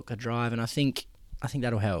walk, a drive, and I think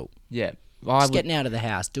that'll help. Yeah. Just getting out of the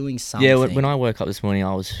house, doing something. Yeah, when I woke up this morning,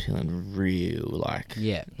 I was feeling real like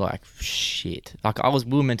shit. Like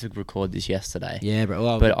we were meant to record this yesterday. Yeah,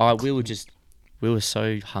 bro. But we were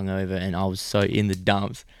so hungover and I was so in the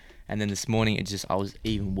dumps. And then this morning I was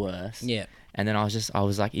even worse. Yeah. And then I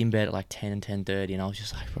was like in bed at like 10 and 10:30, and I was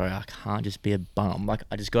just like, bro, I can't just be a bum. Like,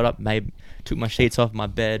 I just got up, took my sheets off my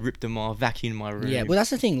bed, ripped them off, vacuumed my room. Yeah, well, that's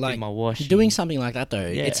the thing. Like, my washing. doing something like that though,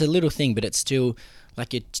 Yeah. it's a little thing, but it's still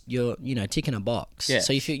like you're ticking a box. Yeah.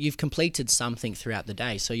 So you've completed something throughout the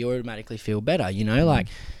day, so you automatically feel better. Like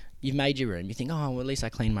you've made your room, you think, oh, well, at least I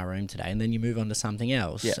cleaned my room today, and then you move on to something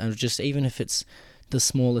else. Yeah. And just even if it's the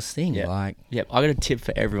smallest thing, Yeah. like Yep, I got a tip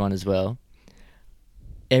for everyone as well.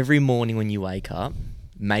 Every morning when you wake up,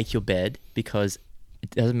 make your bed, because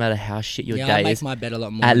it doesn't matter how shit your I day make is. my bed a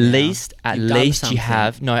lot more. At now. least You've done you something.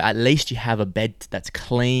 have a bed that's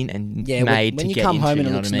clean and Yeah, made when to you get come into. home and You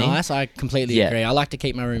it know looks what I mean? nice, I completely Yeah. agree. I like to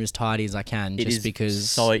keep my room as tidy as I can, It just is because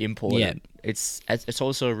so important. Yeah. It's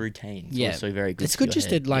also a routine. It's also very good. It's for good your just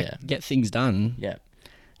head. to like get things done. Yeah.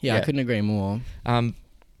 Yeah, I Yeah. couldn't agree more.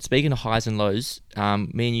 Speaking of highs and lows,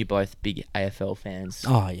 me and you both big AFL fans.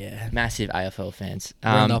 Oh yeah, Massive AFL fans. we're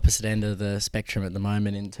on the opposite end of the spectrum at the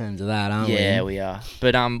moment in terms of that, aren't we? Yeah, we are.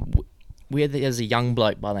 But there's a young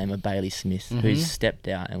bloke by the name of Bailey Smith who's stepped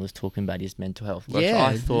out and was talking about his mental health. Which Yeah, I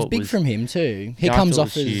it was thought big from him too. He Yeah, I comes thought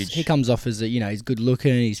off it was as huge. he's good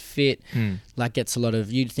looking, he's fit, Mm. like gets a lot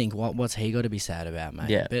of. You'd think, what's he got to be sad about, mate?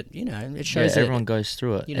 Yeah. But it shows that everyone goes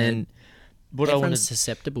through it. you know, And what I everyone's wanted,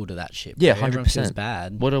 susceptible to that shit. Yeah, bro. Everyone 100%. feels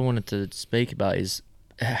bad. what I wanted to speak about is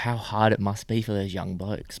how hard it must be for those young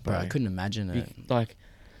blokes, bro. Bro, I couldn't imagine it. Like,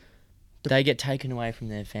 they get taken away from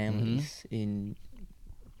their families in.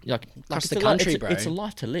 Across it's the a country, it's bro. It's a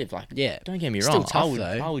life to live. Like, Yeah. don't get me Still wrong. tough, though.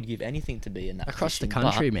 I would give anything to be in that Across the position,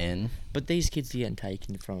 country, man. But these kids are getting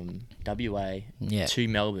taken from WA Yeah. to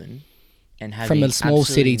Melbourne, and having From a small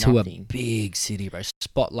city to nothing. a big city, bro.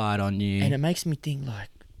 Spotlight on you. And it makes me think, like,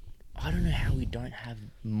 I don't know how we don't have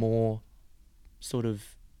more sort of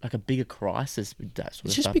like a bigger crisis with that sort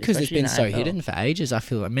It's of just stuff. because it's especially in been so AFL. hidden for ages. I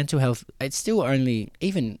feel like mental health, it's still only,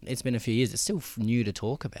 even it's been a few years, it's still new to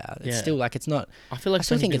talk about. It's Yeah. still like, it's not, I feel like I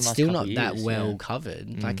still only think been it's the last still couple not of that years, well yeah.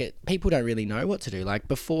 covered. Like, people don't really know what to do. Like,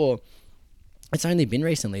 before, it's only been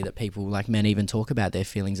recently that people, like men, even talk about their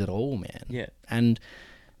feelings at all, man. Yeah. And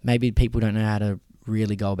maybe people don't know how to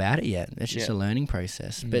really go about it yet. It's just a learning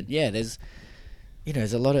process. But yeah, there's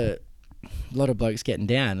a lot of blokes getting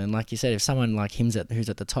down, and like you said, if someone like him's who's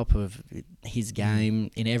at the top of his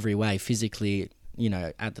game in every way, physically,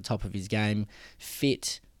 at the top of his game,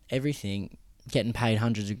 fit, everything, getting paid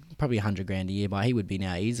probably $100,000 a year, but he would be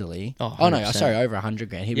now easily. Oh no, sorry, over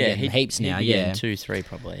 $100,000. He'd be getting heaps now. He'd be getting 2-3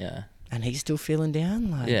 probably. Yeah. And he's still feeling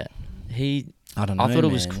down. Like, I don't know. I thought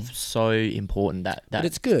it was so important that but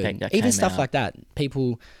it's good. That even stuff out. like that,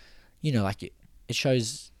 people, like it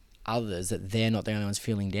shows others that they're not the only ones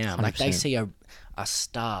feeling down. 100%. Like they see a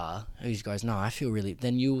star who goes, no, I feel really.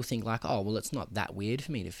 Then you'll think like, oh well, it's not that weird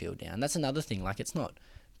for me to feel down. That's another thing. Like it's not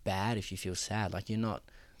bad if you feel sad. Like you're not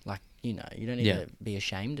like you don't need to be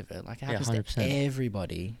ashamed of it. Like it happens to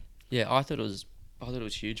everybody. Yeah, I thought it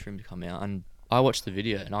was huge for him to come out, and I watched the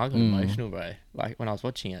video and I got emotional, bro. Like when I was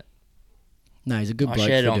watching it. No, he's a good bloke. I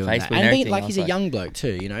shared it on Facebook that. And like he's a young bloke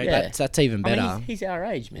too, that's even better. I mean, he's our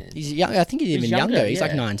age, man. He's young. I think he's even younger. He's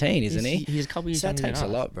like 19, isn't he? He's a couple years younger than us. That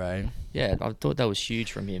takes a lot, bro. Yeah, I thought that was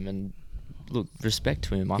huge from him, and look, respect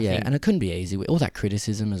to him. I think. And it couldn't be easy with all that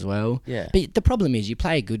criticism as well. Yeah. But the problem is you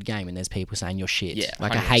play a good game and there's people saying you're shit. Yeah,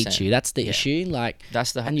 like 100%. I hate you. That's the issue. Like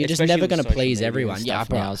and you're just never going to please everyone. Yeah,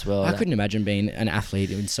 bro. As well, I couldn't imagine being an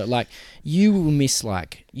athlete and so like you will miss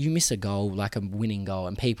a goal, like a winning goal,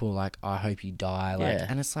 and people are like, I hope you die. Like,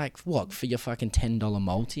 and it's like, what, for your fucking $10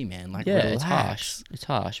 multi, man? Like, relax. It's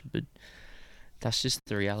harsh, but that's just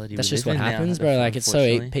the reality. That's just what happens, bro. Like, it's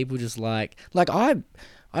so people just like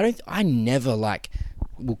I never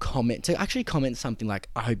will comment something like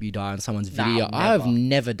I hope you die on someone's video. I've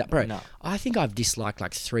never done, bro. No. I think I've disliked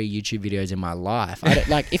 3 YouTube videos in my life. I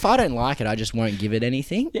don't, if I don't like it, I just won't give it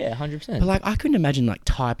anything. Yeah, 100%. But I couldn't imagine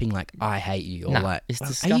typing I hate you or it's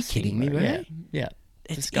disgusting. Are you kidding me, bro? Yeah.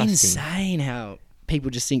 It's disgusting. Insane how people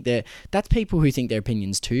just think that's people who think their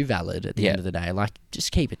opinion's too valid at the end of the day. Like,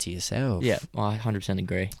 just keep it to yourself. Yeah, I 100%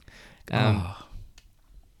 agree.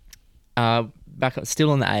 Back up,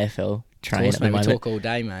 still on the AFL train. Of course, mate, we talk all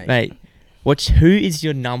day, mate. Mate, who is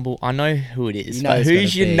your number? I know who it is, but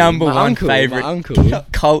who's your number one favourite? My uncle,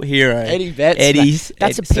 cult hero. Eddie Betts.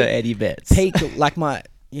 Eddie Betts.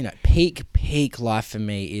 Peak, peak life for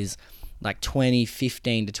me is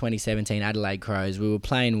 2015 to 2017 Adelaide Crows. We were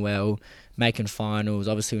playing well, making finals.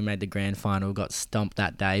 Obviously, we made the grand final. Got stomped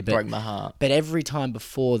that day, but broke my heart. But every time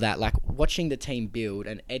before that, watching the team build,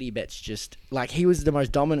 and Eddie Betts just he was the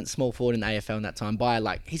most dominant small forward in the AFL in that time.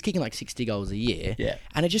 By he's kicking 60 goals a year. Yeah,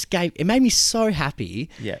 and it made me so happy.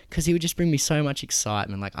 Yeah, because he would just bring me so much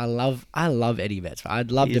excitement. I love Eddie Betts.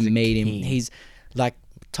 I'd love to meet him. He's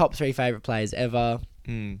top 3 favorite players ever.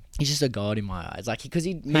 He's just a god in my eyes. Because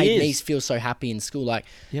he made me feel so happy in school.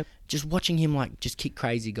 Just watching him just kick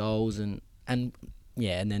crazy goals and then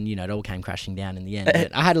it all came crashing down in the end.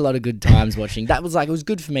 But I had a lot of good times watching. That was it was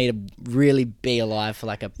good for me to really be alive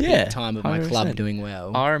for a peak time of 100%. My club doing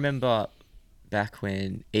well. I remember back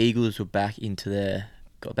when Eagles were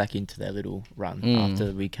got back into their little run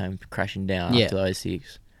after we came crashing down after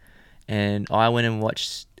 06. And I went and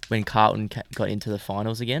watched when Carlton got into the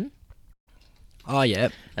finals again. Oh yeah,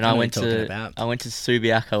 and I went to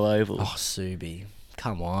Subiaco Oval. Oh, Subi,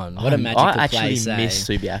 come on! What a magical place! I actually miss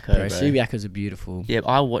Subiaco, bro. Subiaco's are beautiful. Yeah,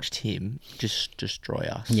 I watched him just destroy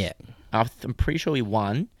us. Yeah, I'm pretty sure he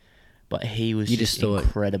won, but he was just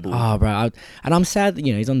incredible. Oh, bro, and I'm sad that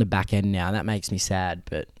he's on the back end now. That makes me sad,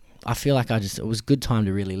 but I feel it was a good time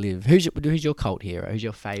to really live. Who's your cult hero? Who's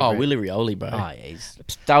your favourite? Oh, Willie Rioli, bro. Oh, yeah,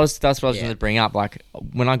 that's what I was going to bring up.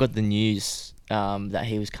 When I got the news that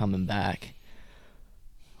he was coming back.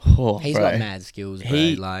 Oh, he's got mad skills,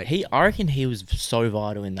 bro. I reckon he was so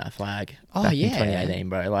vital in that flag. Back in 2018,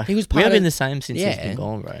 bro. He was we have been the same since he's been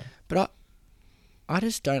gone, bro. But I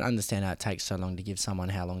just don't understand how it takes so long to give someone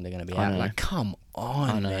how long they're going to be out. Come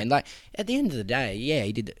on, man. At the end of the day,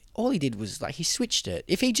 he did. All he did was he switched it.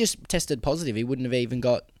 If he just tested positive, he wouldn't have even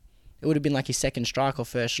got. It would have been his second strike or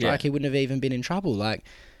first strike. He wouldn't have even been in trouble.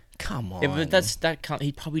 Come on. Yeah, but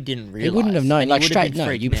he probably didn't realise. He wouldn't have known.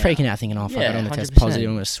 You'd be freaking out thinking, oh, fuck, I don't want to test positive,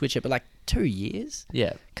 I'm going to switch it. But 2 years?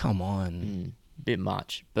 Yeah. Come on. Bit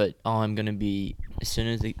much. But I'm going to be, as soon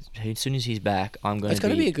as he's back, I'm going to be... It's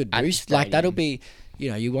going to be a good boost. That'll be,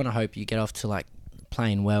 you want to hope you get off to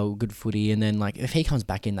playing well, good footy, and then if he comes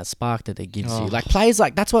back in, that spark that it gives you. Players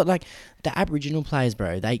that's what, the Aboriginal players,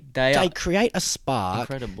 bro, they create a spark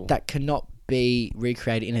that cannot be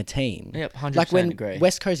recreated in a team. Yep, 100% agree.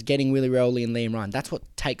 West Coast getting Willie Rioli and Liam Ryan, that's what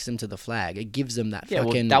takes them to the flag. It gives them that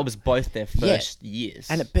fucking... that was both their first years.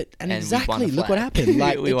 And exactly, look what happened.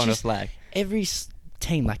 We won a flag. Every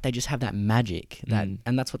team, like, they just have that magic, and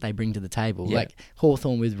that's what they bring to the table. Yeah. Like,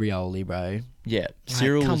 Hawthorn with Rioli, bro. Yeah. Like,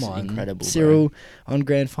 Cyril was incredible, Cyril bro. on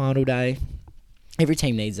grand final day. Every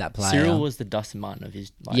team needs that player. Cyril was the Dustin Martin of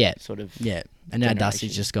his, like, sort of... Yeah. And now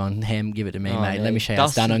Dusty's just gone, Ham, give it to me, mate. Yeah. Let me show you how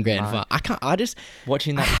it's done on grand final. I just...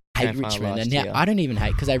 Watching that... I hate Richmond, and now I don't even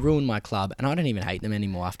hate, because they ruined my club, and I don't even hate them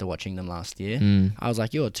anymore after watching them last year. I was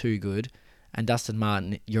like, you're too good, and Dustin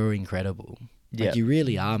Martin, you're incredible. Like, you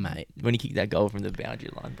really are, mate. When he kicked that goal from the boundary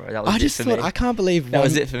line, bro, that was I can't believe that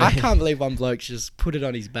was it for me. I can't believe one bloke just put it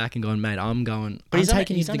on his back and gone, mate, I'm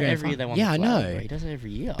taking you to the grand final. Yeah, I know. Bro. He does it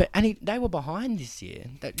every year. But they were behind this year.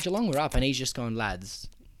 Geelong were up, and he's just gone, lads,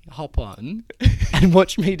 hop on and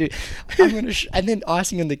watch me do. And then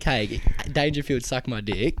icing on the cake, Dangerfield suck my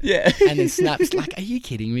dick. Yeah. And then snaps like, are you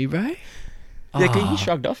kidding me, bro? Yeah, he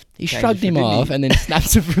shrugged off. He shrugged him off and then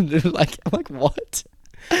snaps it from the like. I'm like, what?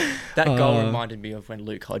 That goal reminded me of when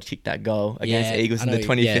Luke Hodge kicked that goal against Eagles in the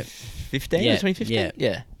 2015. Yeah. 2015.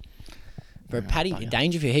 Yeah. Bro, Paddy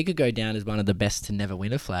Dangerfield, he could go down as one of the best to never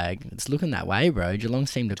win a flag. It's looking that way, bro. Geelong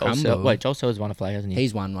seemed to crumble. Joel Sellers won a flag, hasn't he?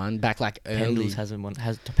 He's won one back like early.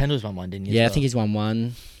 Pendles won one, didn't he? Yeah, I think he's won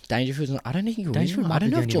one. Dangerfield's. I don't think he will. I don't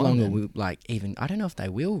know if Geelong will I don't know if they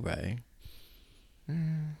will, bro.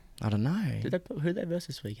 I don't know. Who they verse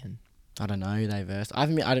this weekend? I don't know who they versed. I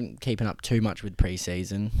haven't keeping up too much with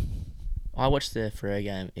pre-season. I watched the Freo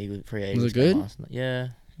game. Was it good? Yeah.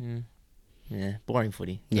 Yeah, boring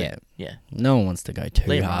footy. Yeah. Yeah. No one wants to go too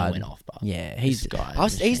Liam hard. Went off, but yeah, he's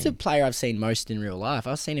the player I've seen most in real life.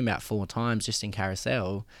 I've seen him about 4 times just in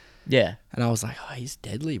carousel. Yeah. And I was like, oh, he's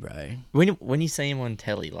deadly, bro. When you see him on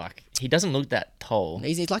telly, like, he doesn't look that tall.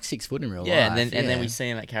 He's like 6 foot in real life. Yeah, and then we see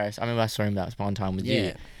him at carousel. I remember I saw him that one time with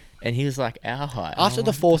you. And he was like our height. After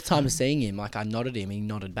the 4th time seeing him, like, I nodded him, he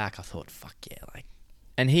nodded back. I thought, fuck yeah, like.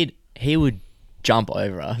 And he would jump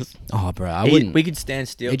over us. Oh, bro, I wouldn't. We could stand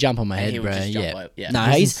still. He'd jump on my head, bro. Yeah. No,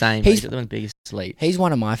 he's insane. He's got the biggest sleep. He's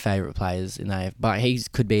one of my favourite players in AF, but he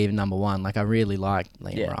could be even number 1. Like, I really like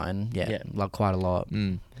Liam Ryan. Yeah, like quite a lot.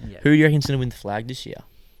 Yeah. Who do you reckon's going to win the flag this year?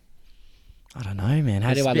 I don't know, man.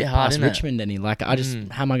 How do I look past Richmond any? Like, how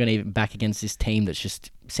am I going to even back against this team that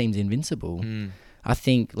just seems invincible? I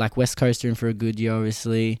think, like, West Coast are in for a good year,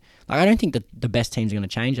 obviously. Like, I don't think that the best teams are going to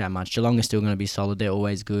change that much. Geelong are still going to be solid. They're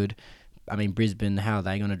always good. I mean, Brisbane, how are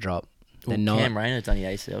they going to drop? They're not. Cam Rayner's done the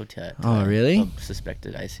ACL today. Oh, really?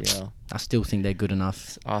 Suspected ACL. I still think they're good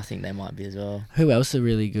enough. I think they might be as well. Who else are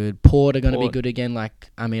really good? Port are going to be good again.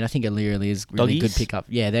 Like, I mean, I think Illyria is really good pickup.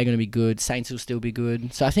 Yeah, they're going to be good. Saints will still be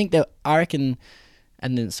good. So I think I reckon.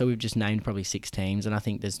 And then, so we've just named probably 6 teams, and I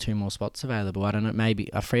think there's 2 more spots available. I don't know.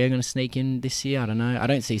 Maybe are Freo going to sneak in this year? I don't know. I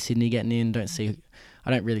don't see Sydney getting in. I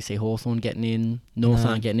don't really see Hawthorn getting in. North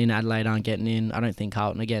aren't getting in. Adelaide aren't getting in. I don't think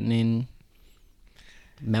Carlton are getting in.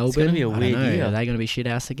 Melbourne. It's going to be a weird year. Are they going to be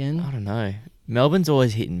shithouse again? I don't know. Melbourne's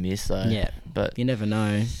always hit and miss though. Yeah, but you never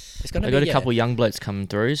know. They've got a couple of young blokes coming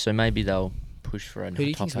through, so maybe they'll push for a top 8. Who do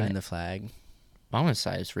you think's winning the flag? I'm going to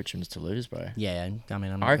say it's Richmond's to lose, bro. Yeah, I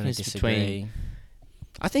mean, I'm not going to disagree.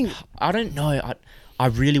 I don't know.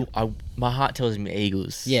 My heart tells me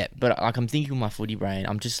Eagles. Yeah. But like I'm thinking with my footy brain,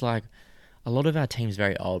 I'm just like, a lot of our team's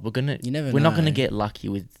very old. We're not going to get lucky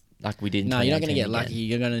with like we did. No, you're not going to get lucky.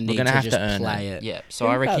 You're going to need to have just to play it. Yeah. So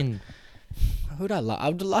I reckon. Who'd I like? I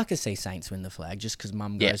would like to see Saints win the flag just because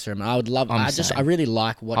Mum goes through them. I would love. I really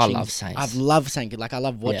like watching. I love Saints. I love Saints. Like I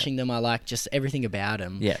love watching them. I like just everything about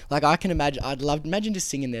them. Yeah. Like I can imagine. Imagine just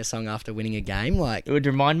singing their song after winning a game. Like it would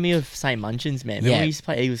remind me of St. Munchins, man. Remember we used to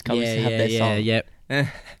play Eagles Colours to have their song. Yeah.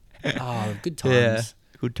 Oh, good times. Yeah.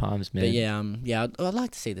 Good times, man. But I'd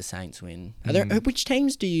like to see the Saints win. Are there which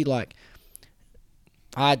teams do you like?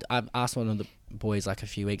 I asked one of the boys like a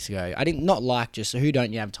few weeks ago. I didn't not like just who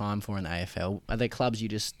don't you have time for in the AFL? Are there clubs you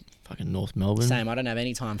just fucking North Melbourne? Same. I don't have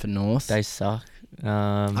any time for North. They suck.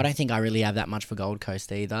 I don't think I really have that much for Gold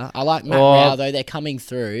Coast either. I like Matt Rao though. They're coming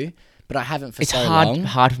through, but I haven't for so long. It's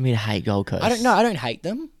hard for me to hate Gold Coast. I don't hate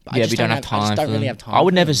them. We don't have time. I just don't really have time. I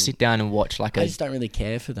would never sit down and watch like I just don't really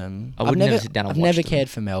care for them. I would never sit down and watch I've never cared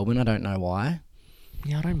for Melbourne. I don't know why.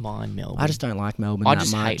 Yeah, I don't mind Melbourne. I just don't like Melbourne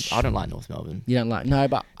that much. I don't like North Melbourne. You don't like... No,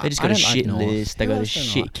 but they just got a shit list. They got a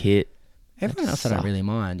shit kit. Everyone else I don't really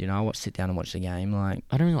mind. You know, I sit down and watch the game. Like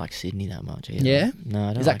I don't really like Sydney that much either. Yeah? No,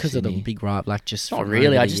 I don't. Is that because of the big ripe? Like just not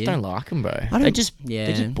really. I just don't like them, bro. They're just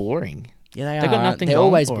boring. Yeah, they are. They got nothing. They're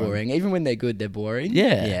always boring. Even when they're good, they're boring.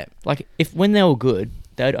 Yeah. Like when they were good,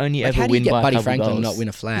 they'd only ever win by Buddy a couple Franklin goals. not win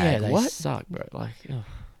a flag? Yeah, they what? suck, bro. Like. Ugh.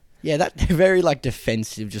 Yeah, they're very like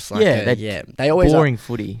defensive, just like they always boring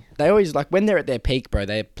footy. They always like when they're at their peak, bro.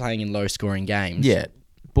 They're playing in low scoring games. Yeah,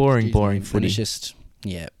 boring footy. And it's just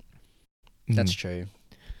that's true.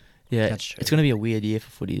 Yeah, That's true. it's going to be a weird year for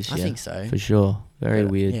footy this year. I think so. For sure. Very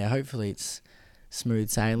weird. Yeah, hopefully it's smooth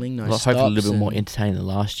sailing, no Well, stops. hopefully a little bit more entertaining than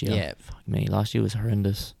last year. Yeah. Fuck me, last year was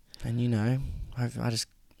horrendous. And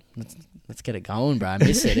let's get it going, bro. I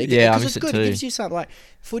miss it. Yeah, I Because miss it's it good. too. It gives you something like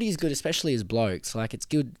footy is good, especially as blokes. Like it's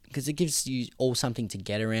good because it gives you all something to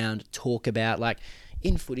get around, talk about. Like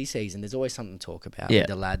in footy season, there's always something to talk about with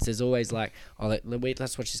the lads. There's always like,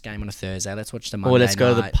 let's watch this game on a Thursday. Let's watch the Monday Or let's go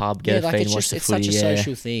to the night. pub, get a feed, and watch the it's footy. such a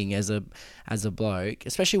social thing as a bloke.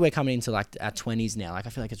 Especially we're coming into like our 20s now. Like I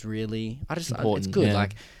feel like it's really, it's good. Yeah.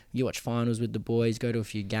 Like you watch finals with the boys, go to a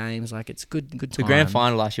few games. Like it's good time. The grand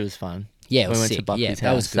final last year was fun. Yeah, it was we went sick. to Buckley's Yeah, house.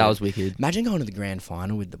 that was good. That was wicked. Imagine going to the grand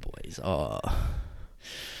final with the boys. Oh,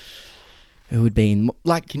 it would be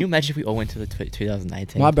like. Can you imagine if we all went to the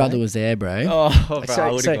 2018? My brother was there, bro. Oh, bro,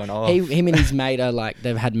 I would have gone off. Him and his mate are like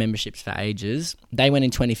they've had memberships for ages. They went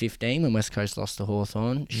in 2015 when West Coast lost to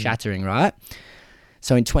Hawthorn, shattering, right?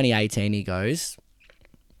 So in 2018 he goes,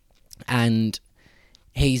 and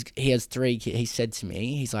he has 3 kids. He said to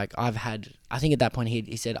me, he's like, I think at that point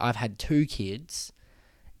he said I've had 2 kids,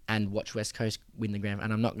 and watched West Coast win the grand.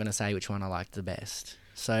 And I'm not going to say which one I liked the best.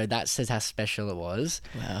 So that says how special it was.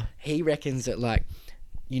 Wow. He reckons that like,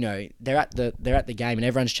 they're at the game and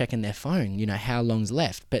everyone's checking their phone. How long's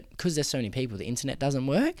left, but because there's so many people, the internet doesn't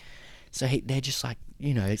work. So they're just like,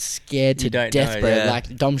 scared to death, bro. Yeah.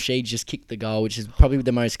 Like Dom Sheed just kicked the goal, which is probably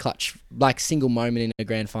the most clutch, like single moment in a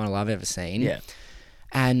grand final I've ever seen. Yeah.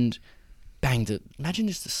 And banged it. Imagine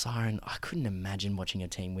just the siren. I couldn't imagine watching a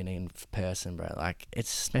team win in person, bro. Like,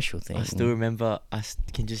 it's a special thing. I still remember,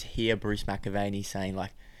 can just hear Bruce McAvaney saying,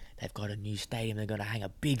 like, they've got a new stadium, they're going to hang a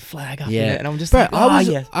big flag up in it. And I'm just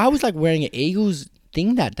I was like wearing an Eagles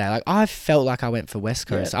thing that day. Like, I felt like I went for West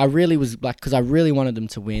Coast. I really was, like, because I really wanted them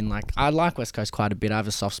to win. Like, I like West Coast quite a bit. I have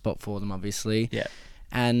a soft spot for them, obviously. Yeah.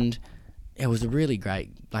 And it was a really great,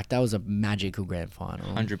 like, that was a magical grand final.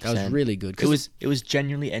 100%. That was really good. It was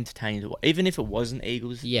genuinely entertaining to watch. Even if it wasn't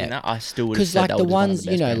Eagles, I still would have because said like that the was one of ones,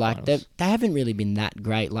 the best grand like finals. they haven't really been that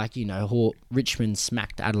great. Like, Richmond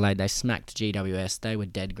smacked Adelaide, they smacked GWS, they were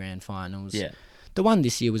dead grand finals. Yeah. The one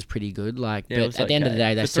this year was pretty good, like, Yeah, it but was at the end of the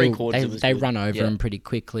day, okay. they run over them pretty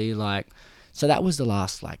quickly, like. So that was the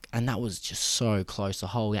last, like, and that was just so close. The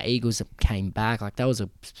whole Eagles came back, like that was a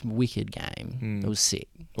wicked game. It was sick.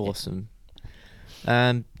 Awesome.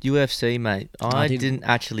 UFC, mate. I didn't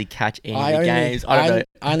actually catch any of the games. I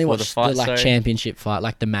only watched the fight, the championship fight,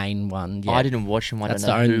 like the main one. Yeah. I didn't watch them. I don't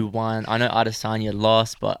know who won. I know Adesanya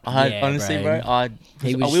lost, but honestly, bro,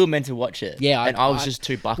 we were meant to watch it. Yeah, and I was just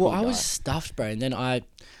too buckled. Well, I was stuffed, bro. And then I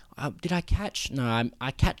catch? No,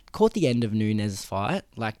 I caught the end of Nunes' fight,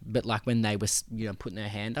 but when they were putting their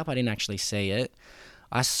hand up, I didn't actually see it.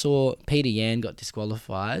 I saw Peter Yan got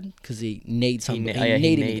disqualified because he needs something.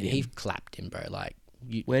 He clapped him, bro. Like,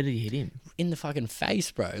 where did he hit him? In the fucking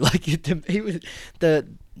face, bro. Like he was the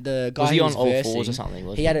guy. Was he on was all versing, fours or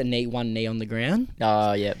something? He had one knee on the ground.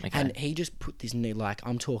 Oh yeah, okay. And he just put this knee, like,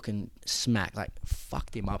 I'm talking smack, like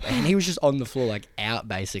fucked him up, and he was just on the floor, like out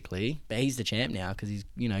basically. But he's the champ now because he's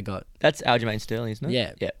got. That's Aljamain Sterling, isn't it?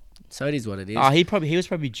 Yeah. Yeah. So it is what it is. Oh, he was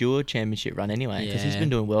probably due a championship run anyway because he's been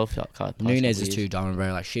doing well for like Nunes is too dumb,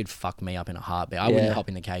 bro. Like, she'd fuck me up in a heartbeat. I wouldn't hop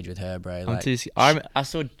in the cage with her, bro. Like, I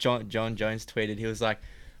saw John Jones tweeted. He was like,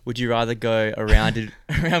 "Would you rather go around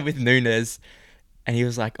with Nunes?" And he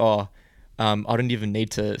was like, "Oh, I don't even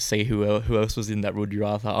need to see who else was in that would you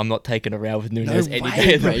rather. I'm not taking a round with Nunes any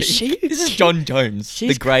day of the week." This is John Jones,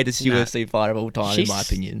 the greatest UFC fighter of all time, in my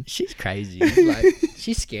opinion. She's crazy. Like,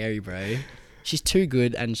 she's scary, bro. She's too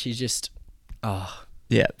good, and she's just,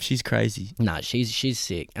 yeah, she's crazy. Nah, she's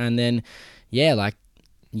sick. And then, like,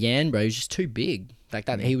 Yan, bro, he's just too big. Like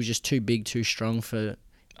that, he was just too big, too strong for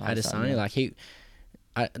Adesanya. Like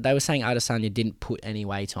they were saying Adesanya didn't put any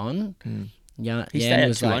weight on. Yeah, he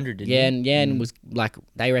stayed at 200, didn't he? Yan was like,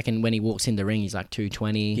 they reckon when he walks in the ring, he's like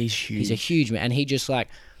 220. He's huge. He's a huge man, and he just like,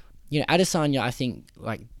 Adesanya. I think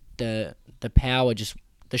like the power, just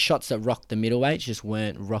the shots that rocked the middleweights just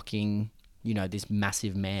weren't rocking. This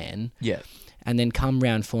massive man. Yeah. And then come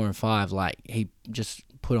round 4 and 5, like, he just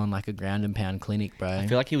put on like a ground and pound clinic, bro. I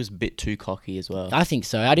feel like he was a bit too cocky as well. I think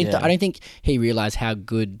so. I don't think he realised how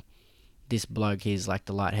good this bloke is, like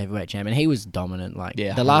the light heavyweight champ. And he was dominant. Like,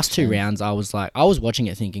 the last 2 rounds, I was watching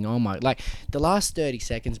it thinking, oh my, like the last 30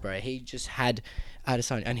 seconds, bro, he just had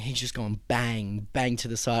Adesanya and he's just gone bang, bang to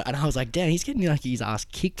the side. And I was like, damn, he's getting like his ass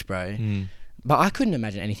kicked, bro. But I couldn't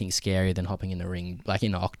imagine anything scarier than hopping in the ring, like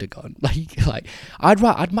in an octagon. Like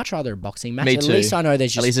I'd much rather a boxing match. Me At too. least I know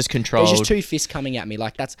there's At least it's controlled. There's just 2 fists coming at me.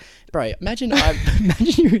 Like, that's, bro. Imagine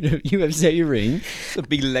you're in a UFC ring, a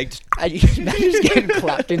big leg. and you imagine just getting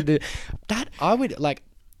clapped into that. I would like.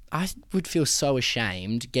 I would feel so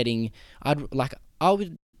ashamed getting. I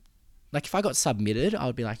would. Like, if I got submitted, I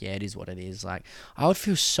would be like, yeah, it is what it is. Like, I would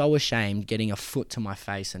feel so ashamed getting a foot to my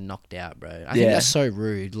face and knocked out, bro. I think that's so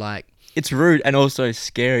rude. Like, it's rude and also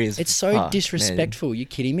scary as it's so fuck, disrespectful. man. You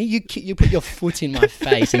kidding me? You put your foot in my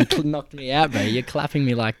face and knocked me out, bro. You're clapping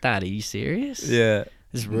me like that. Are you serious? Yeah.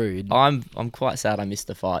 It's rude. I'm quite sad I missed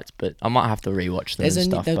the fights, but I might have to rewatch them and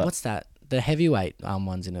stuff. What's that? The heavyweight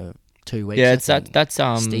one's in 2 weeks. Yeah, that's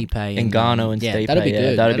Stipe Ngannou and Stipe. That'll be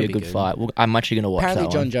good. That'll be a good fight. I'm actually gonna watch Apparently,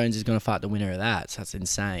 that John one. Jones is gonna fight the winner of that. So that's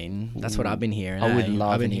insane. That's what I've been hearing. I would love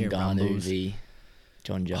I've an been hearing Ngannou rumbles. v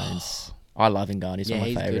John Jones. I love Ngannou. He's one of my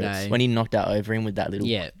he's good, favorites. eh? When he knocked out over him with that little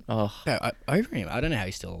Bro, over him. I don't know how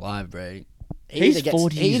he's still alive, bro. He's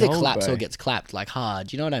 40 He years either old, claps bro. or gets clapped like hard.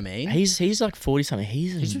 Do you know what I mean? He's like 40 something.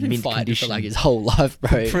 He's in been mint fighting condition. for like his whole life,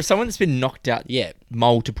 bro. For someone that's been knocked out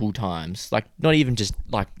multiple times, like not even just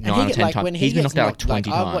like 9 or 10 times. He's been knocked out like 20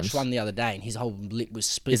 times. I watched one the other day and his whole lip was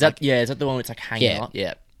split. Is that the one where it's like hanging up?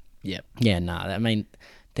 Yeah. Yeah, nah. I mean,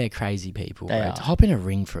 they're crazy people, They bro. are. To hop in a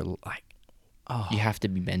ring for You have to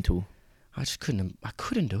be mental. I just couldn't. I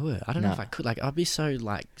couldn't do it. I don't know if I could. Like, I'd be so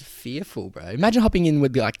like fearful, bro. Imagine hopping in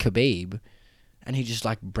with like Khabib, and he just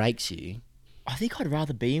like breaks you. I think I'd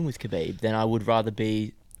rather be in with Khabib than I would rather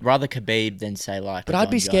Khabib than say like. But I'd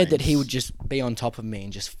be scared that he would just be on top of me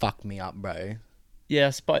and just fuck me up, bro.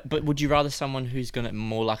 Yes, but would you rather someone who's gonna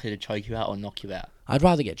more likely to choke you out or knock you out? I'd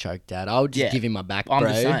rather get choked out. I would just give him my back, bro. I'm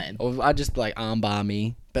the same. Or I'd just like armbar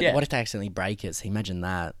me. But what if they accidentally break it? So imagine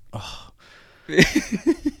that. Oh.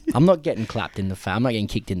 I'm not getting clapped in the face. I'm not getting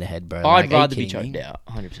kicked in the head, bro. I'd rather be choked out,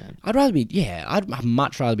 100%. I'd rather be, I'd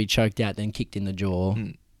much rather be choked out than kicked in the jaw.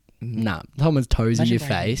 Nah, someone's toes in your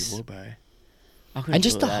face. Jaw, bro. And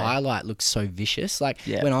just the highlight looks so vicious. Like,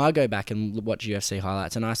 when I go back and watch UFC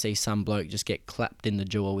highlights and I see some bloke just get clapped in the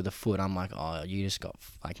jaw with a foot, I'm like, oh, you just got,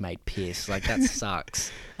 like, made piss. Like, that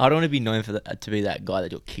sucks. I don't want to be known for to be that guy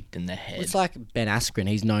that got kicked in the head. It's like Ben Askren.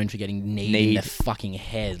 He's known for getting kneed in the fucking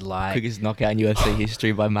head. Like, quickest knockout in UFC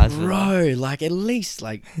history by Masvidal. Bro, like, at least,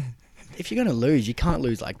 like, if you're going to lose, you can't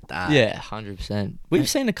lose like that. Yeah, 100%. We've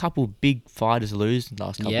seen a couple big fighters lose in the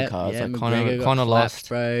last couple of cards. Yeah, Like McGregor Conor lost.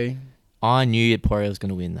 Bro. I knew Poirier was going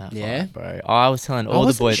to win that fight, bro. I was telling all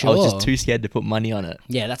the boys, I was just too scared to put money on it.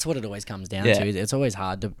 Yeah, that's what it always comes down to. It's always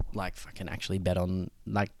hard to, like, fucking actually bet on,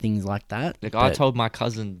 like, things like that. Like, I told my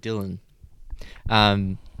cousin, Dylan,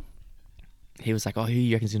 he was like, oh, who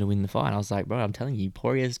you reckon's going to win the fight? And I was like, bro, I'm telling you,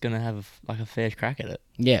 Poirier's going to have, like, a fair crack at it.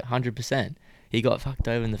 Yeah. 100%. He got fucked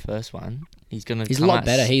over in the first one. He's a lot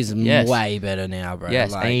better. He's way better now, bro.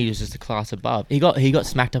 Yes, like, and he was just a class above. He got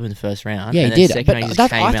smacked up in the first round. Yeah, and he then did. Second round,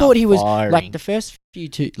 But I thought he was firing. like the first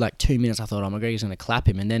 2 minutes. I thought, oh, McGregor's going to clap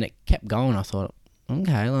him, and then it kept going. I thought,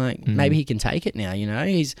 okay, like maybe he can take it now. You know, I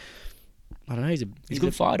don't know. He's a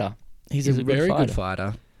good fighter. He's a very good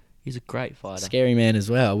fighter. He's a great fighter. Scary man as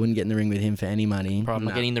well. I wouldn't get in the ring with him for any money. Bro, I'm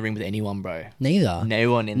not getting in the ring with anyone, bro. Neither.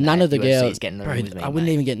 No one in None of the UFC girls. is getting in the Bro, ring with me, I wouldn't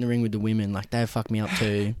mate. even get in the ring with the women. Like, they'd fuck me up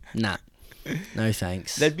too. Nah. No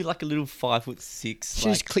thanks. There'd be like a little 5'6", She'll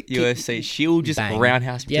like just click, UFC. She'll just bang.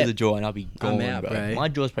 roundhouse me Yep. to the jaw, and I'll be gone, out, bro. My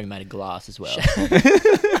jaw's probably made of glass as well.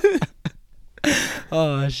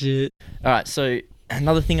 Oh shit. All right, so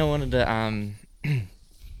another thing I wanted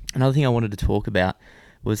to talk about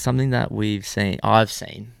was something that I've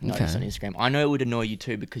seen noticed on Instagram. I know it would annoy you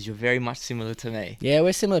too because you're very much similar to me. Yeah,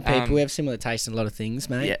 we're similar people. We have similar tastes in a lot of things,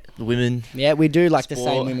 mate. Yeah, women. Yeah, we do like the Sport.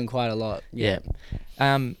 same women quite a lot. Yeah.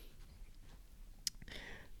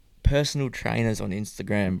 Personal trainers on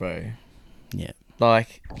Instagram, bro. Yeah.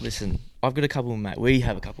 Like, listen, I've got a couple of mates. We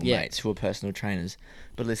have a couple of mates who are personal trainers.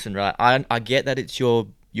 But listen, right, I get that it's your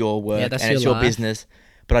work and it's your life. business,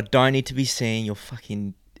 but I don't need to be seeing your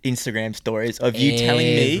fucking Instagram stories of you telling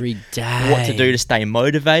me every day what to do to stay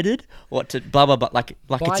motivated, what to blah blah blah. Like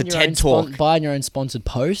it's a TED talk. Buying your own sponsored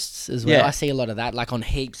posts as well. Yeah. I see a lot of that, like on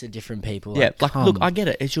heaps of different people. Yeah, like look, come. I get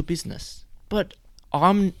it. It's your business, but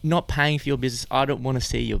I'm not paying for your business. I don't want to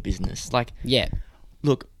see your business. Like, yeah,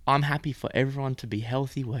 look, I'm happy for everyone to be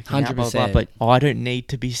healthy, working out, blah, 100%. blah, but I don't need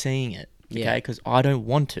to be seeing it. Okay, Yeah. because I don't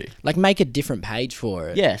want to. like make a different page for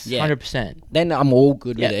it. Yes, yeah. 100%. Then I'm all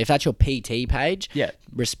good with Yeah. it. If that's your PT page, Yeah.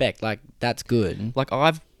 respect. Like that's good. Like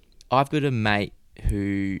I've got a mate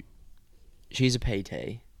who, she's a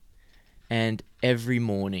PT, and every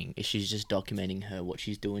morning she's just documenting what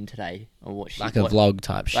she's doing today or what she's Like a vlog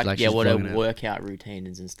type. She's like she's what her vlogging it. workout routine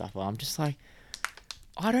is and stuff. I'm just like,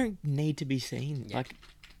 I don't need to be seeing like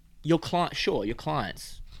your clients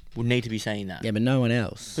would need to be saying that. Yeah, but no one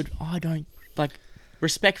else. But I don't, like,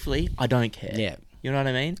 respectfully, I don't care. Yeah. You know what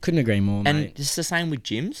I mean? Couldn't agree more, And mate. it's the same with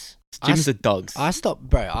gyms. Gyms are dogs. I stopped,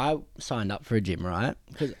 bro. I signed up for a gym, right?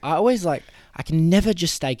 Because I always I can never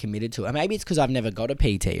just stay committed to it. Maybe it's because I've never got a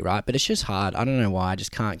PT, right? But it's just hard. I don't know why. I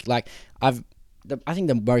just can't. I think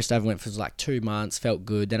the most I ever went for was 2 months. Felt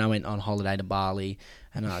good. Then I went on holiday to Bali,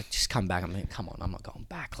 and I just come back. I'm like, come on, I'm not going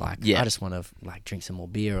back. I just want to drink some more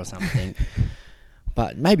beer or something.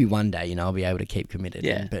 But maybe one day, I'll be able to keep committed.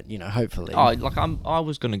 Yeah. But hopefully. Oh, I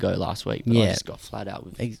was gonna go last week, but I just got flat out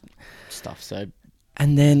with stuff. So.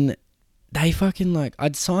 And then they fucking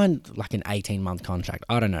I'd signed an 18-month contract.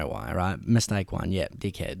 I don't know why, right? Mistake one. Yeah,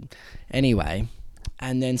 dickhead. Anyway,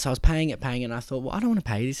 and then so I was paying it, and I thought, well, I don't want to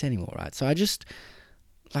pay this anymore, right? So I just,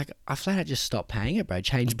 I flat out just stopped paying it, bro.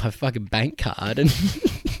 Changed my fucking bank card and...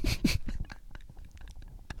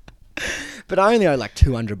 But I only owe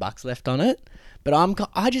 $200 left on it. But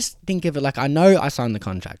I just think of it I know I signed the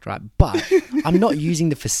contract, right? But I'm not using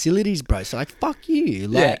the facilities, bro. So fuck you.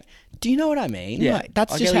 Do you know what I mean? Yeah,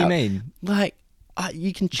 that's I just get how what you mean.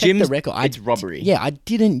 You can check the record. It's robbery. Yeah, I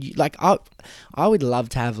didn't I would love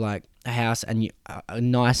to have a house and a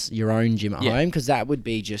nice your own gym at home, because that would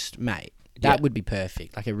be just that would be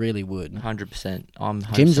perfect. It really would. 100%.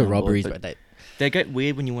 Gyms are robberies, but they get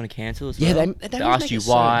weird when you want to cancel as well. Yeah, they ask you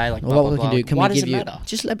why. What we can do? Can why we does give it you?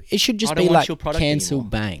 matter? It should just I don't be want your product cancel anymore.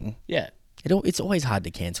 bang. Yeah. It's always hard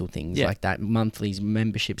to cancel things like that. Monthlies,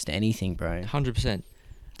 memberships to anything, bro. 100%.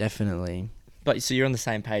 Definitely. But so you're on the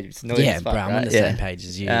same page. It's annoying as fuck, bro, I'm on the same page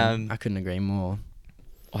as you. I couldn't agree more.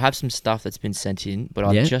 I have some stuff that's been sent in, but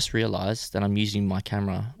I've just realised that I'm using my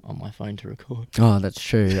camera on my phone to record. Oh, that's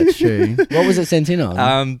true. That's true. What was it sent in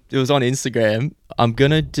on? It was on Instagram. I'm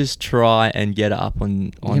gonna just try and get it up on.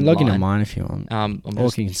 You can log in on mine if you want. Or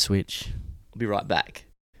you can switch. I'll be right back.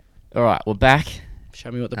 All right, we're back. Show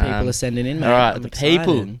me what the people are sending in, mate. All right,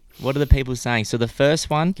 people. What are the people saying? So the first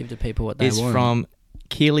one, give the people what they want. Is from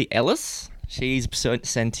Keely Ellis. She's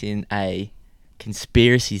sent in a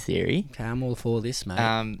conspiracy theory. Okay, I'm all for this,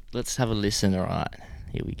 mate. Let's have a listen. All right,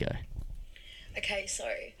 here we go. Okay, so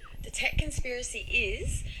the tech conspiracy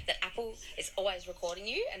is that Apple is always recording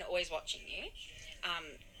you and always watching you.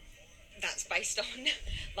 That's based on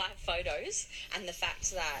live photos and the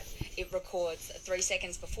fact that it records 3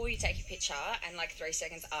 seconds before you take a picture and 3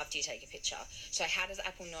 seconds after you take a picture. So how does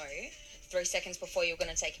Apple know 3 seconds before you're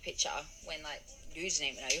going to take a picture when you didn't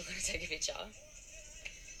even know you're going to take a picture?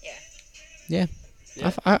 Yeah.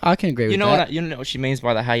 I can agree with that. You know what she means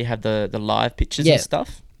by that? How you have the live pictures and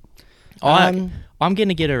stuff. I'm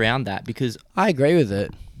gonna get around that because I agree with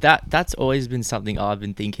it. That's always been something I've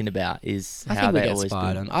been thinking about. Is I how think we they get always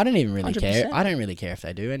spied do. on. I don't even really 100%. care. I don't really care if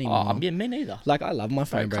they do anymore. Oh, me neither. I love my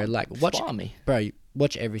phone, bro. Watch me, bro.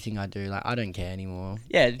 Watch everything I do. I don't care anymore.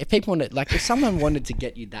 Yeah. If people wanted, if someone wanted to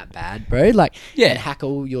get you that bad, bro, and hack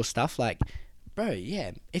all your stuff, bro,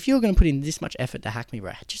 yeah. If you're gonna put in this much effort to hack me,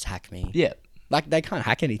 bro, just hack me. Yeah. They can't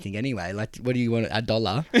hack anything anyway. What do you want?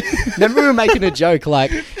 $1? Remember we were making a joke,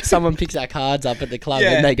 someone picks our cards up at the club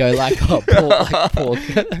and they go oh, poor.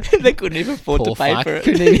 They couldn't even afford to pay for it.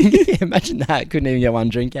 Couldn't even, imagine that. Couldn't even get one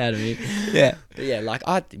drink out of me. Yeah. But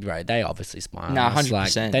yeah, bro, they obviously spy on us.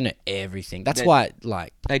 100%. They know everything. That's why,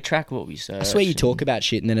 they track what we search. I swear you talk about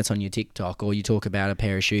shit and then it's on your TikTok, or you talk about a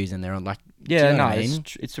pair of shoes and they're on Yeah, you know no, what I mean?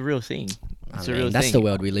 it's a real thing. It's a real thing. That's the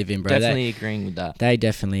world we live in, bro. Definitely agreeing with that. They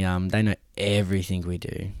definitely they know everything we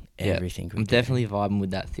do. Everything we do. I'm definitely vibing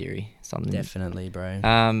with that theory. Something. Definitely, bro.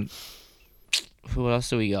 What else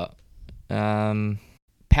do we got?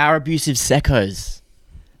 Power abusive Seckies.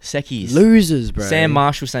 Losers, bro. Sam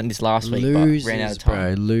Marshall sent this last week, but ran out of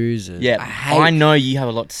time. Bro, losers. Yeah, I know you have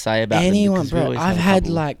a lot to say about anyone, them. Bro, I've had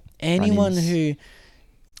anyone who...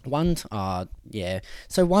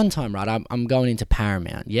 So one time, right, I'm going into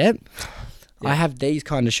Paramount, yep. I have these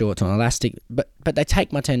kind of shorts on elastic, but they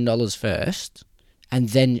take my $10 first, and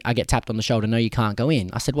then I get tapped on the shoulder, no, you can't go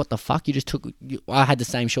in. I said, what the fuck? You just took... I had the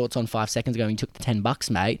same shorts on 5 seconds ago, and you took the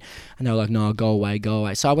 $10, mate. And they were like, no, go away.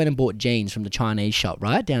 So I went and bought jeans from the Chinese shop,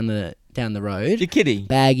 right, down the road. You're kidding.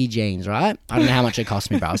 Baggy jeans, right? I don't know how much it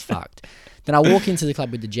cost me, but I was fucked. Then I walk into the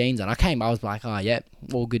club with the jeans on. I was like, oh, yeah,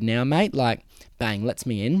 all good now, mate. Bang, lets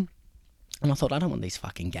me in. And I thought, I don't want these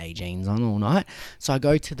fucking gay jeans on all night. So I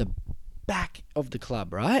go to the back of the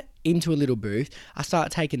club, right? Into a little booth. I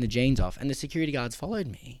start taking the jeans off and the security guards followed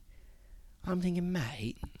me. I'm thinking,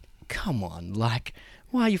 mate, come on.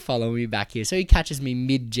 Why are you following me back here? So he catches me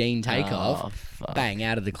mid-jean takeoff, bang,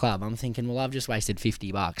 out of the club. I'm thinking, well, I've just wasted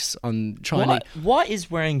 $50 on trying to... Why is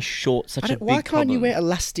wearing shorts such a big problem? Why can't you wear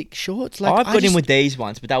elastic shorts? I've got in with these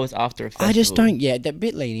ones, but that was after a festival. I just don't... Yeah, they're a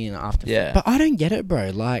bit lenient after. Yeah. But I don't get it,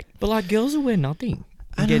 bro. But girls will wear nothing.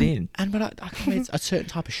 and get in. But I mean, it's a certain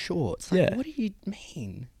type of shorts. Like, Yeah. what do you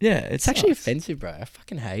mean? Yeah, It's actually offensive, bro. I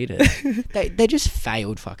fucking hate it. they just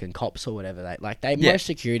failed fucking cops or whatever. Most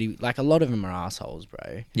security, like a lot of them are assholes,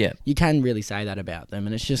 bro. Yeah. You can really say that about them,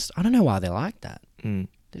 and it's just I don't know why they're like that. Mm.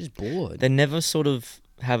 They're just bored. They never sort of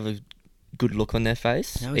have a good look on their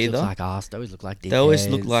face They always either. look like ass. They always look like dickheads. They always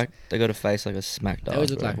look like they got a face like a smack dog. They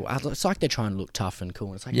always look like it's like they're trying to look tough and cool.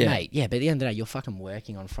 And it's like, mate, yeah, but at the end of the day, you're fucking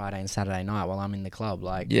working on Friday and Saturday night while I'm in the club.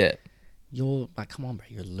 Like, yeah, you're like, come on, bro,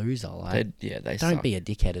 you're a loser. Like, they don't suck. be a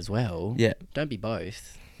dickhead as well. Yeah, don't be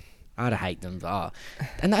both. I'd hate them.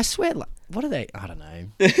 And I swear, like, what are they? I don't know.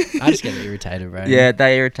 I just get irritated, bro. Yeah,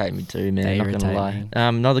 they irritate me too, man. They Not gonna irritate lie. me.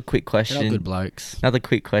 Another quick They're question. not good blokes. Another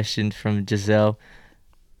quick question from Giselle,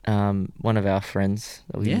 one of our friends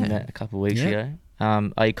that we Yeah. met a couple of weeks Yeah.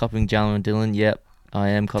 ago. Are you copying Jamo and Dylan? Yep, I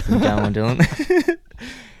am copying Jamo and Dylan.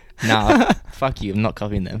 Nah, fuck you. I'm not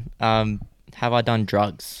copying them. Have I done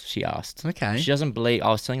drugs? She asked. Okay. She doesn't believe. I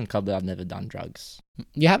was telling the club that I've never done drugs.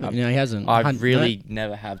 You haven't? No, he hasn't. I Hun- really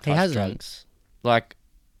never have He touched hasn't. drugs. Like,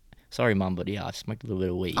 sorry, mum, but yeah, I smoked a little bit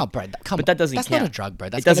of weed. Oh, bro, come But on. that doesn't That's count. not a drug, bro.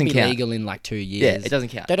 That's It doesn't gonna be count. legal in like 2 years. Yeah, it doesn't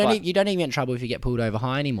count. You But- don't even get in trouble if you get pulled over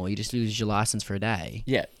high anymore. You just lose your license for a day.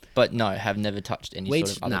 Yeah, but no, have never touched any Weed,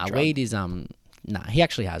 sort of other drug. weed is he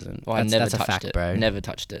actually hasn't. Well, I that's never that's a touched fact, it. bro. Never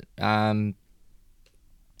touched it.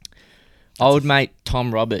 Old mate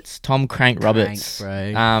Tom Roberts, Tom Crank Roberts,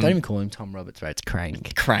 Crank, bro. Don't even call him Tom Roberts, bro. It's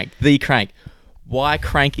Crank. Crank, the Crank. Why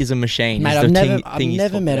Crank is a machine? Mate, is I've the never, thing I've he's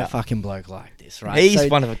never talking met a about. fucking bloke like this, right? He's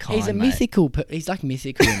one of a kind. He's a mate. mythical. He's like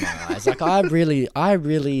mythical in my eyes. Like I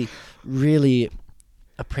really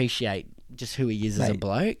appreciate just who he is as a Mate.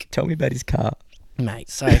 bloke. Tell me about his car. Mate,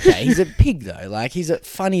 so okay, he's a pig though. Like he's a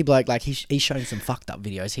funny bloke. Like he's shown some fucked up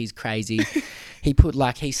videos. He's crazy.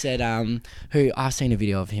 He said, who I've seen a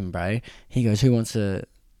video of him, bro. He goes, who wants a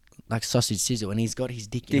like sausage sizzle? And he's got his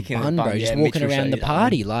dick in a bun, bro, just yeah, walking Mitch will around show the you that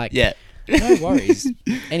party. one. Like, Yeah. no worries.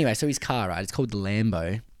 Anyway, so his car, right? It's called the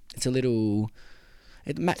Lambo. It's a little,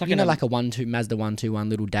 like you know, an- like a Mazda 121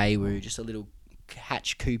 little Daewoo, just a little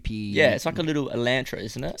hatch coupey. Yeah, it's like a little Elantra,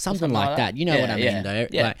 isn't it? Or Something like that. You know what I mean, though.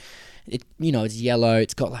 Yeah. Like, it's yellow.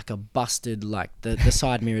 It's got like a busted, like the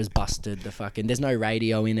side mirror's busted. The fucking there's no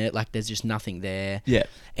radio in it. Like there's just nothing there. Yeah.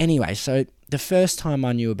 Anyway, so the first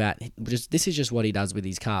this is just what he does with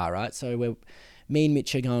his car, right? So me and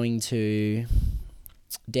Mitch are going to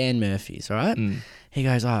Dan Murphy's, right? He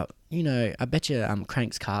goes, oh, I bet you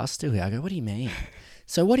Crank's car's still here. I go, what do you mean?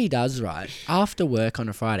 So what he does, right, after work on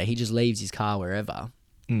a Friday, he just leaves his car wherever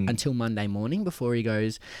until Monday morning before he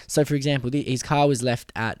goes. So, for example, his car was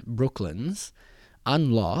left at Brooklands,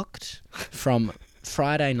 unlocked from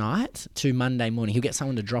Friday night to Monday morning. He'll get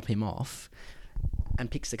someone to drop him off and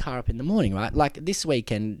picks the car up in the morning, right? Like this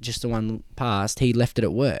weekend, just the one past, he left it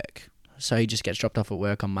at work. So he just gets dropped off at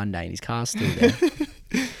work on Monday and his car's still there.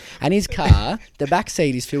 And his car, the back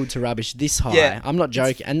seat is filled to rubbish this high. Yeah. I'm not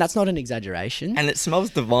joking. And that's not an exaggeration. And it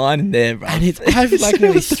smells divine in there, bro. And I've like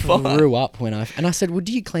nearly smells divine. threw up and I said, well,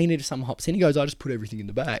 do you clean it if someone hops in? He goes, I just put everything in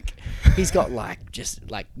the back. He's got like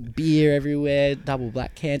just like beer everywhere, double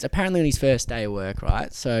black cans. Apparently on his first day of work,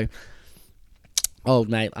 right? So old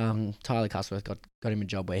mate, Tyler Custworth got him a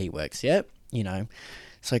job where he works, yeah?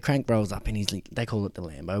 So Crank rolls up and they call it the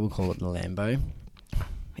Lambo. We'll call it the Lambo.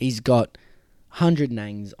 He's got 100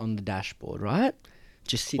 names on the dashboard, right?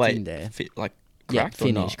 Just sitting there. Cracked or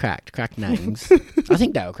finished, not? cracked names. I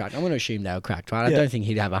think they were cracked. I'm going to assume they were cracked, right? I don't think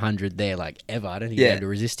he'd have 100 there, like, ever. I don't think he'd be able to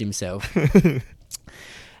resist himself.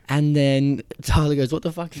 And then Tyler goes, what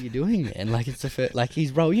the fuck are you doing, man? Like, it's the first, like,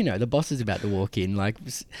 he's the boss is about to walk in, like,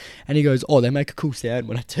 and he goes, oh, they make a cool sound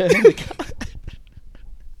when I turn the car.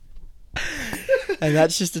 And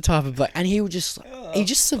that's just the type of bloke. And he just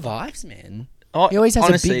survives, man. Oh, He always has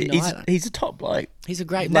honestly, a big night. he's a top bloke. He's a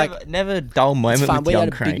great Never a dull moment It's fun. with We young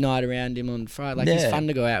had a Crank. big night around him on Friday. Like he's Yeah. fun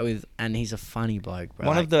to go out with, and he's a funny bloke, bro.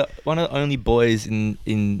 One of the only boys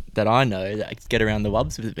in that I know that get around the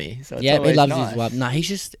wubs with me. So it's he always loves nice. his wife. No,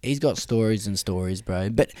 he's got stories and stories, bro.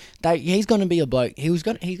 But he's gonna be a bloke. He's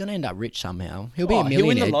gonna end up rich somehow. He'll be a millionaire. He'll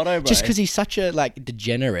win the lotto, bro. Just because he's such a like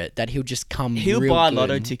degenerate that he'll just come. He'll real buy a good.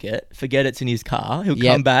 lotto ticket, forget it's in his car. He'll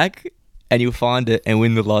Yep. come back and he'll find it and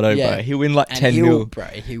win the lotto, Yeah. bro. He'll win like And 10 he'll, mil. bro.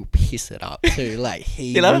 He'll piss it up too. Like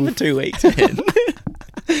He'll have it for 2 weeks, man.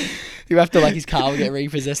 You have to like his car will get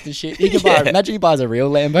repossessed and shit. He can buy. Yeah. Imagine he buys a real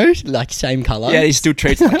Lambo, like same color. Yeah, he still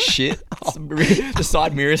treats it like shit. The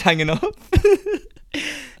side mirror's hanging off.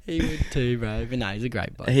 He would too, bro. But no, he's a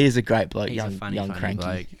great bloke. He is a great bloke, He's young, a funny young cranky.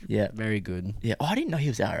 bloke. Yeah. Very good. Yeah. Oh, I didn't know he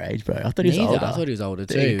was our age, bro. I thought he was Neither. older. I thought he was older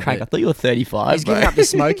Dude, too. Crank, I but thought you were 35, he's bro. giving up the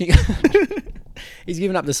smoking. He's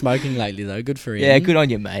given up the smoking lately, though. Good for him. Yeah, good on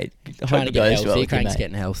you, mate. I Trying hope to it get goes healthy. well with you, Crank's mate.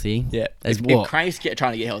 getting healthy. Yeah. As If what? Crank's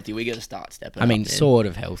trying to get healthy, we got to start stepping I up. mean, man. sort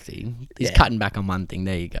of healthy. He's Yeah. cutting back on one thing.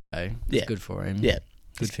 There you go. It's Yeah. good for him. Yeah.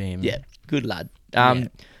 Good for him. Yeah, good lad. Yeah.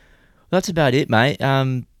 That's about it, mate.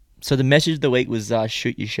 So the message of the week was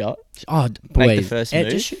shoot your shot. Oh, Make boys. the first Yeah,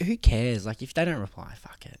 move. just who cares? Like, if they don't reply,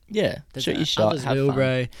 fuck it. Yeah, There's shoot your shot. Others Have will, fun.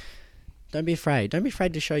 bro. Don't be afraid. Don't be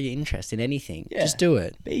afraid to show your interest in anything. Yeah. Just do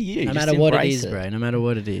it. Be you. No just matter what it embrace is, bro. No matter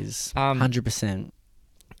what it is. 100%.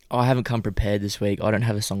 I haven't come prepared this week. I don't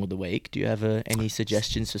have a song of the week. Do you have any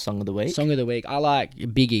suggestions for song of the week? Song of the week. I like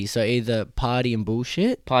Biggie. So either Party and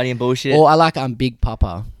Bullshit. Party and bullshit. Or I like Big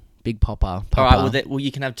Papa. Big Papa. All right. Well,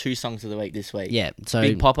 you can have 2 songs of the week this week. Yeah. So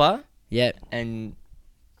Big Popper yeah, and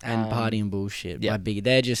Party and Bullshit yeah. by Biggie.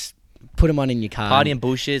 They're just put them on in your car. Party and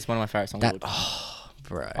bullshit is one of my favorite songs. That of all time.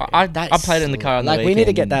 bro. I played it in the car on the like we need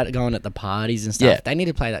to weekend get and- that going at the parties and stuff. Yeah. They need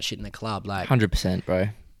to play that shit in the club. Like 100%, bro.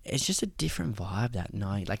 it's just a different vibe that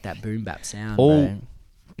night. Like that boom bap sound. All bro.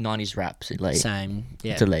 90s raps elite. Same.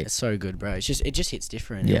 Yeah. It's elite. It's so good, bro. It just hits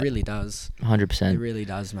different. Yeah. It really does. 100%. It really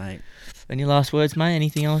does, mate. Any last words, mate?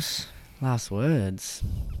 Anything else? Last words.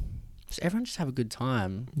 Everyone just have a good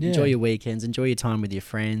time. Yeah. Enjoy your weekends. Enjoy your time with your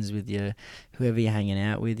friends, with your whoever you're hanging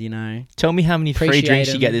out with. You know. Tell me how many free Appreciate drinks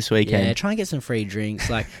you 'em. get this weekend. Yeah, try and get some free drinks.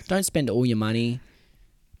 Like, don't spend all your money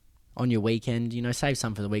on your weekend. You know, save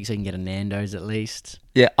some for the week so you can get a Nando's at least.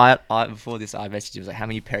 Yeah, I before this, I messaged him, was like, how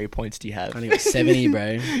many Perry points do you have? I think it's 70,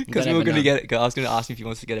 bro. Because we were going to get it. 'Cause I was going to ask him if he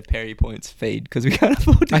wants to get a Perry points feed because we can't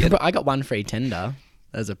afford to get it. I got one free tender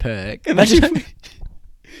as a perk. Imagine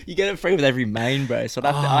you get it free with every main, bro. So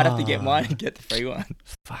I'd have to get mine and get the free one.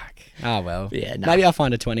 Fuck. Oh, well. Yeah, nah. Maybe I'll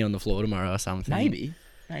find a 20 on the floor tomorrow or something. Maybe.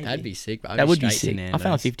 That'd be sick, bro. That would be straight to sick. I Nando's.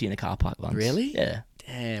 found 50 in a car park once. Really? Yeah.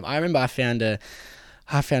 Damn. I remember I found a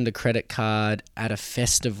credit card at a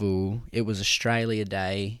festival. It was Australia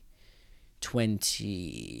Day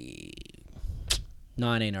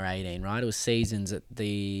 2019 or 18, right? It was Seasons at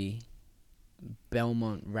the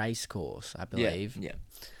Belmont Racecourse, I believe. Yeah.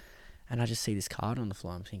 And I just see this card on the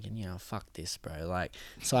floor. I'm thinking, fuck this, bro. Like,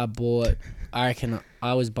 so I reckon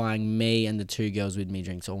I was buying me and the 2 girls with me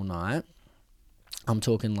drinks all night. I'm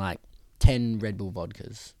talking like 10 Red Bull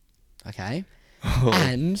vodkas. Okay?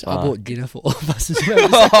 And I bought dinner for all of us as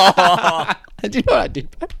well. And do you know what I did?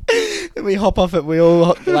 We hop off it. We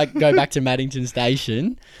all like go back to Maddington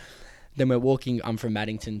Station. Then we're walking. I'm from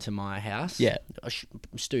Maddington to my house. Yeah.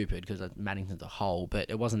 Stupid because Maddington's a hole, but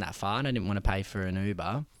it wasn't that far, and I didn't want to pay for an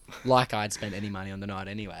Uber, like I'd spent any money on the night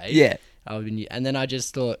anyway. Yeah. And then I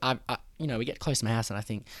just thought, we get close to my house, and I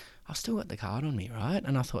think I've still got the card on me, right?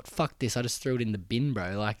 And I thought, fuck this. I just threw it in the bin,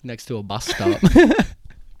 bro, like next to a bus stop.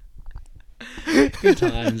 Good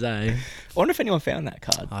times, eh? I wonder if anyone found that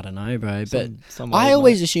card. I don't know, bro. But Some I old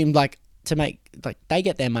always mate. assumed they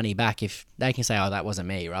get their money back if they can say, "Oh, that wasn't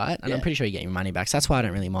me," right? And I'm Yeah. pretty sure you get your money back. So that's why I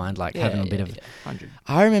don't really mind having a bit of. 100.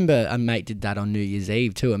 I remember a mate did that on New Year's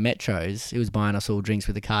Eve too at Metro's. He was buying us all drinks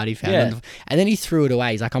with a card he found, Yeah. and then he threw it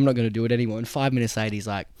away. He's like, "I'm not going to do it anymore." And 5 minutes later, he's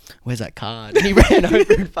like, "Where's that card?" And he ran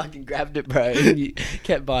over and fucking grabbed it, bro. And he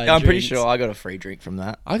kept buying. I'm pretty drinks. sure I got a free drink from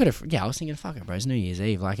that. I was thinking, fuck it, bro. It's New Year's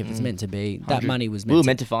Eve. Like, if it's meant to be, that 100. money was We were meant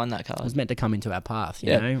meant to find that card. was meant to come into our path.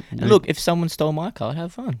 You Yeah. know. And look, if someone stole my card,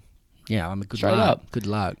 have fun. Yeah, I'm a good Straight luck. up. Good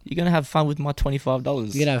luck. You're gonna have fun with my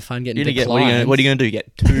 $25. You're gonna have fun getting What declined. are you gonna do?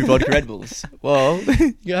 Get 2 vodka Red Bulls? Well,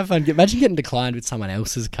 You have fun. Imagine getting declined with someone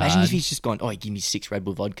else's card. imagine if he's just gone, oh, give me 6 Red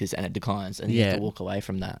Bull vodkas and it declines, and you have Yeah. to walk away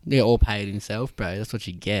from that. Yeah, all paid himself, bro. That's what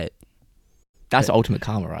you get. That's ultimate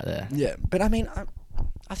karma right there. Yeah, but I mean,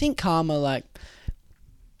 I think karma, like,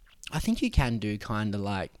 I think you can do kind of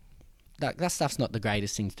like, that stuff's not the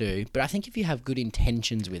greatest thing to do, but I think if you have good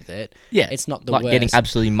intentions with it, Yeah, it's not the like worst. getting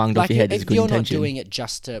absolutely munged off Like, your head is if good you're intention. not doing it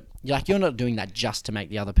just to, like, you're not doing that just to make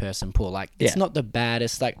the other person poor. Like, it's Yeah. not the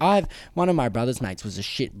baddest. Like, one of my brother's mates was a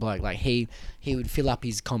shit bloke. Like, he would fill up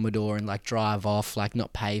his Commodore and like drive off, like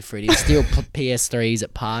not pay for it. He'd steal PS3s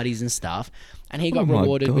at parties and stuff. And he got Oh my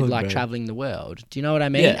rewarded with God, like bro. traveling the world. Do you know what I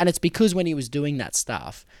mean? Yeah. And it's because when he was doing that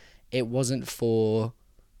stuff, he wasn't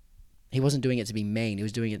doing it to be mean. He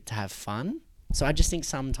was doing it to have fun. So I just think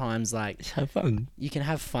sometimes, like, Just have fun. you can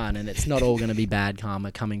have fun and it's not all going to be bad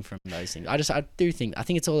karma coming from those things. I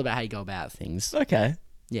think it's all about how you go about things. Okay.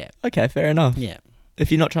 Yeah. Okay, fair enough. Yeah. If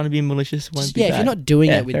you're not trying to be malicious, it won't Just, be yeah, bad. if you're not doing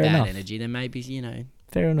Yeah, it with fair bad enough. energy, then maybe,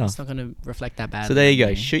 Fair enough. it's not going to reflect that bad. So there you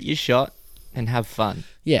go. Shoot your shot and have fun.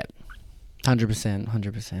 Yeah.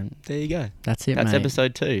 100%. There you go. That's it, That's mate.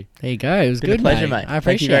 episode 2. There you go. It was Been good, a pleasure, mate. I appreciate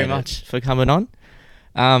Thank you very it. much for coming on.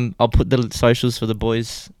 I'll put the socials for the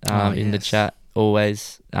boys in the yes. chat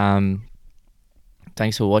always.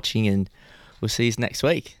 Thanks for watching, and we'll see you next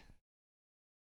week.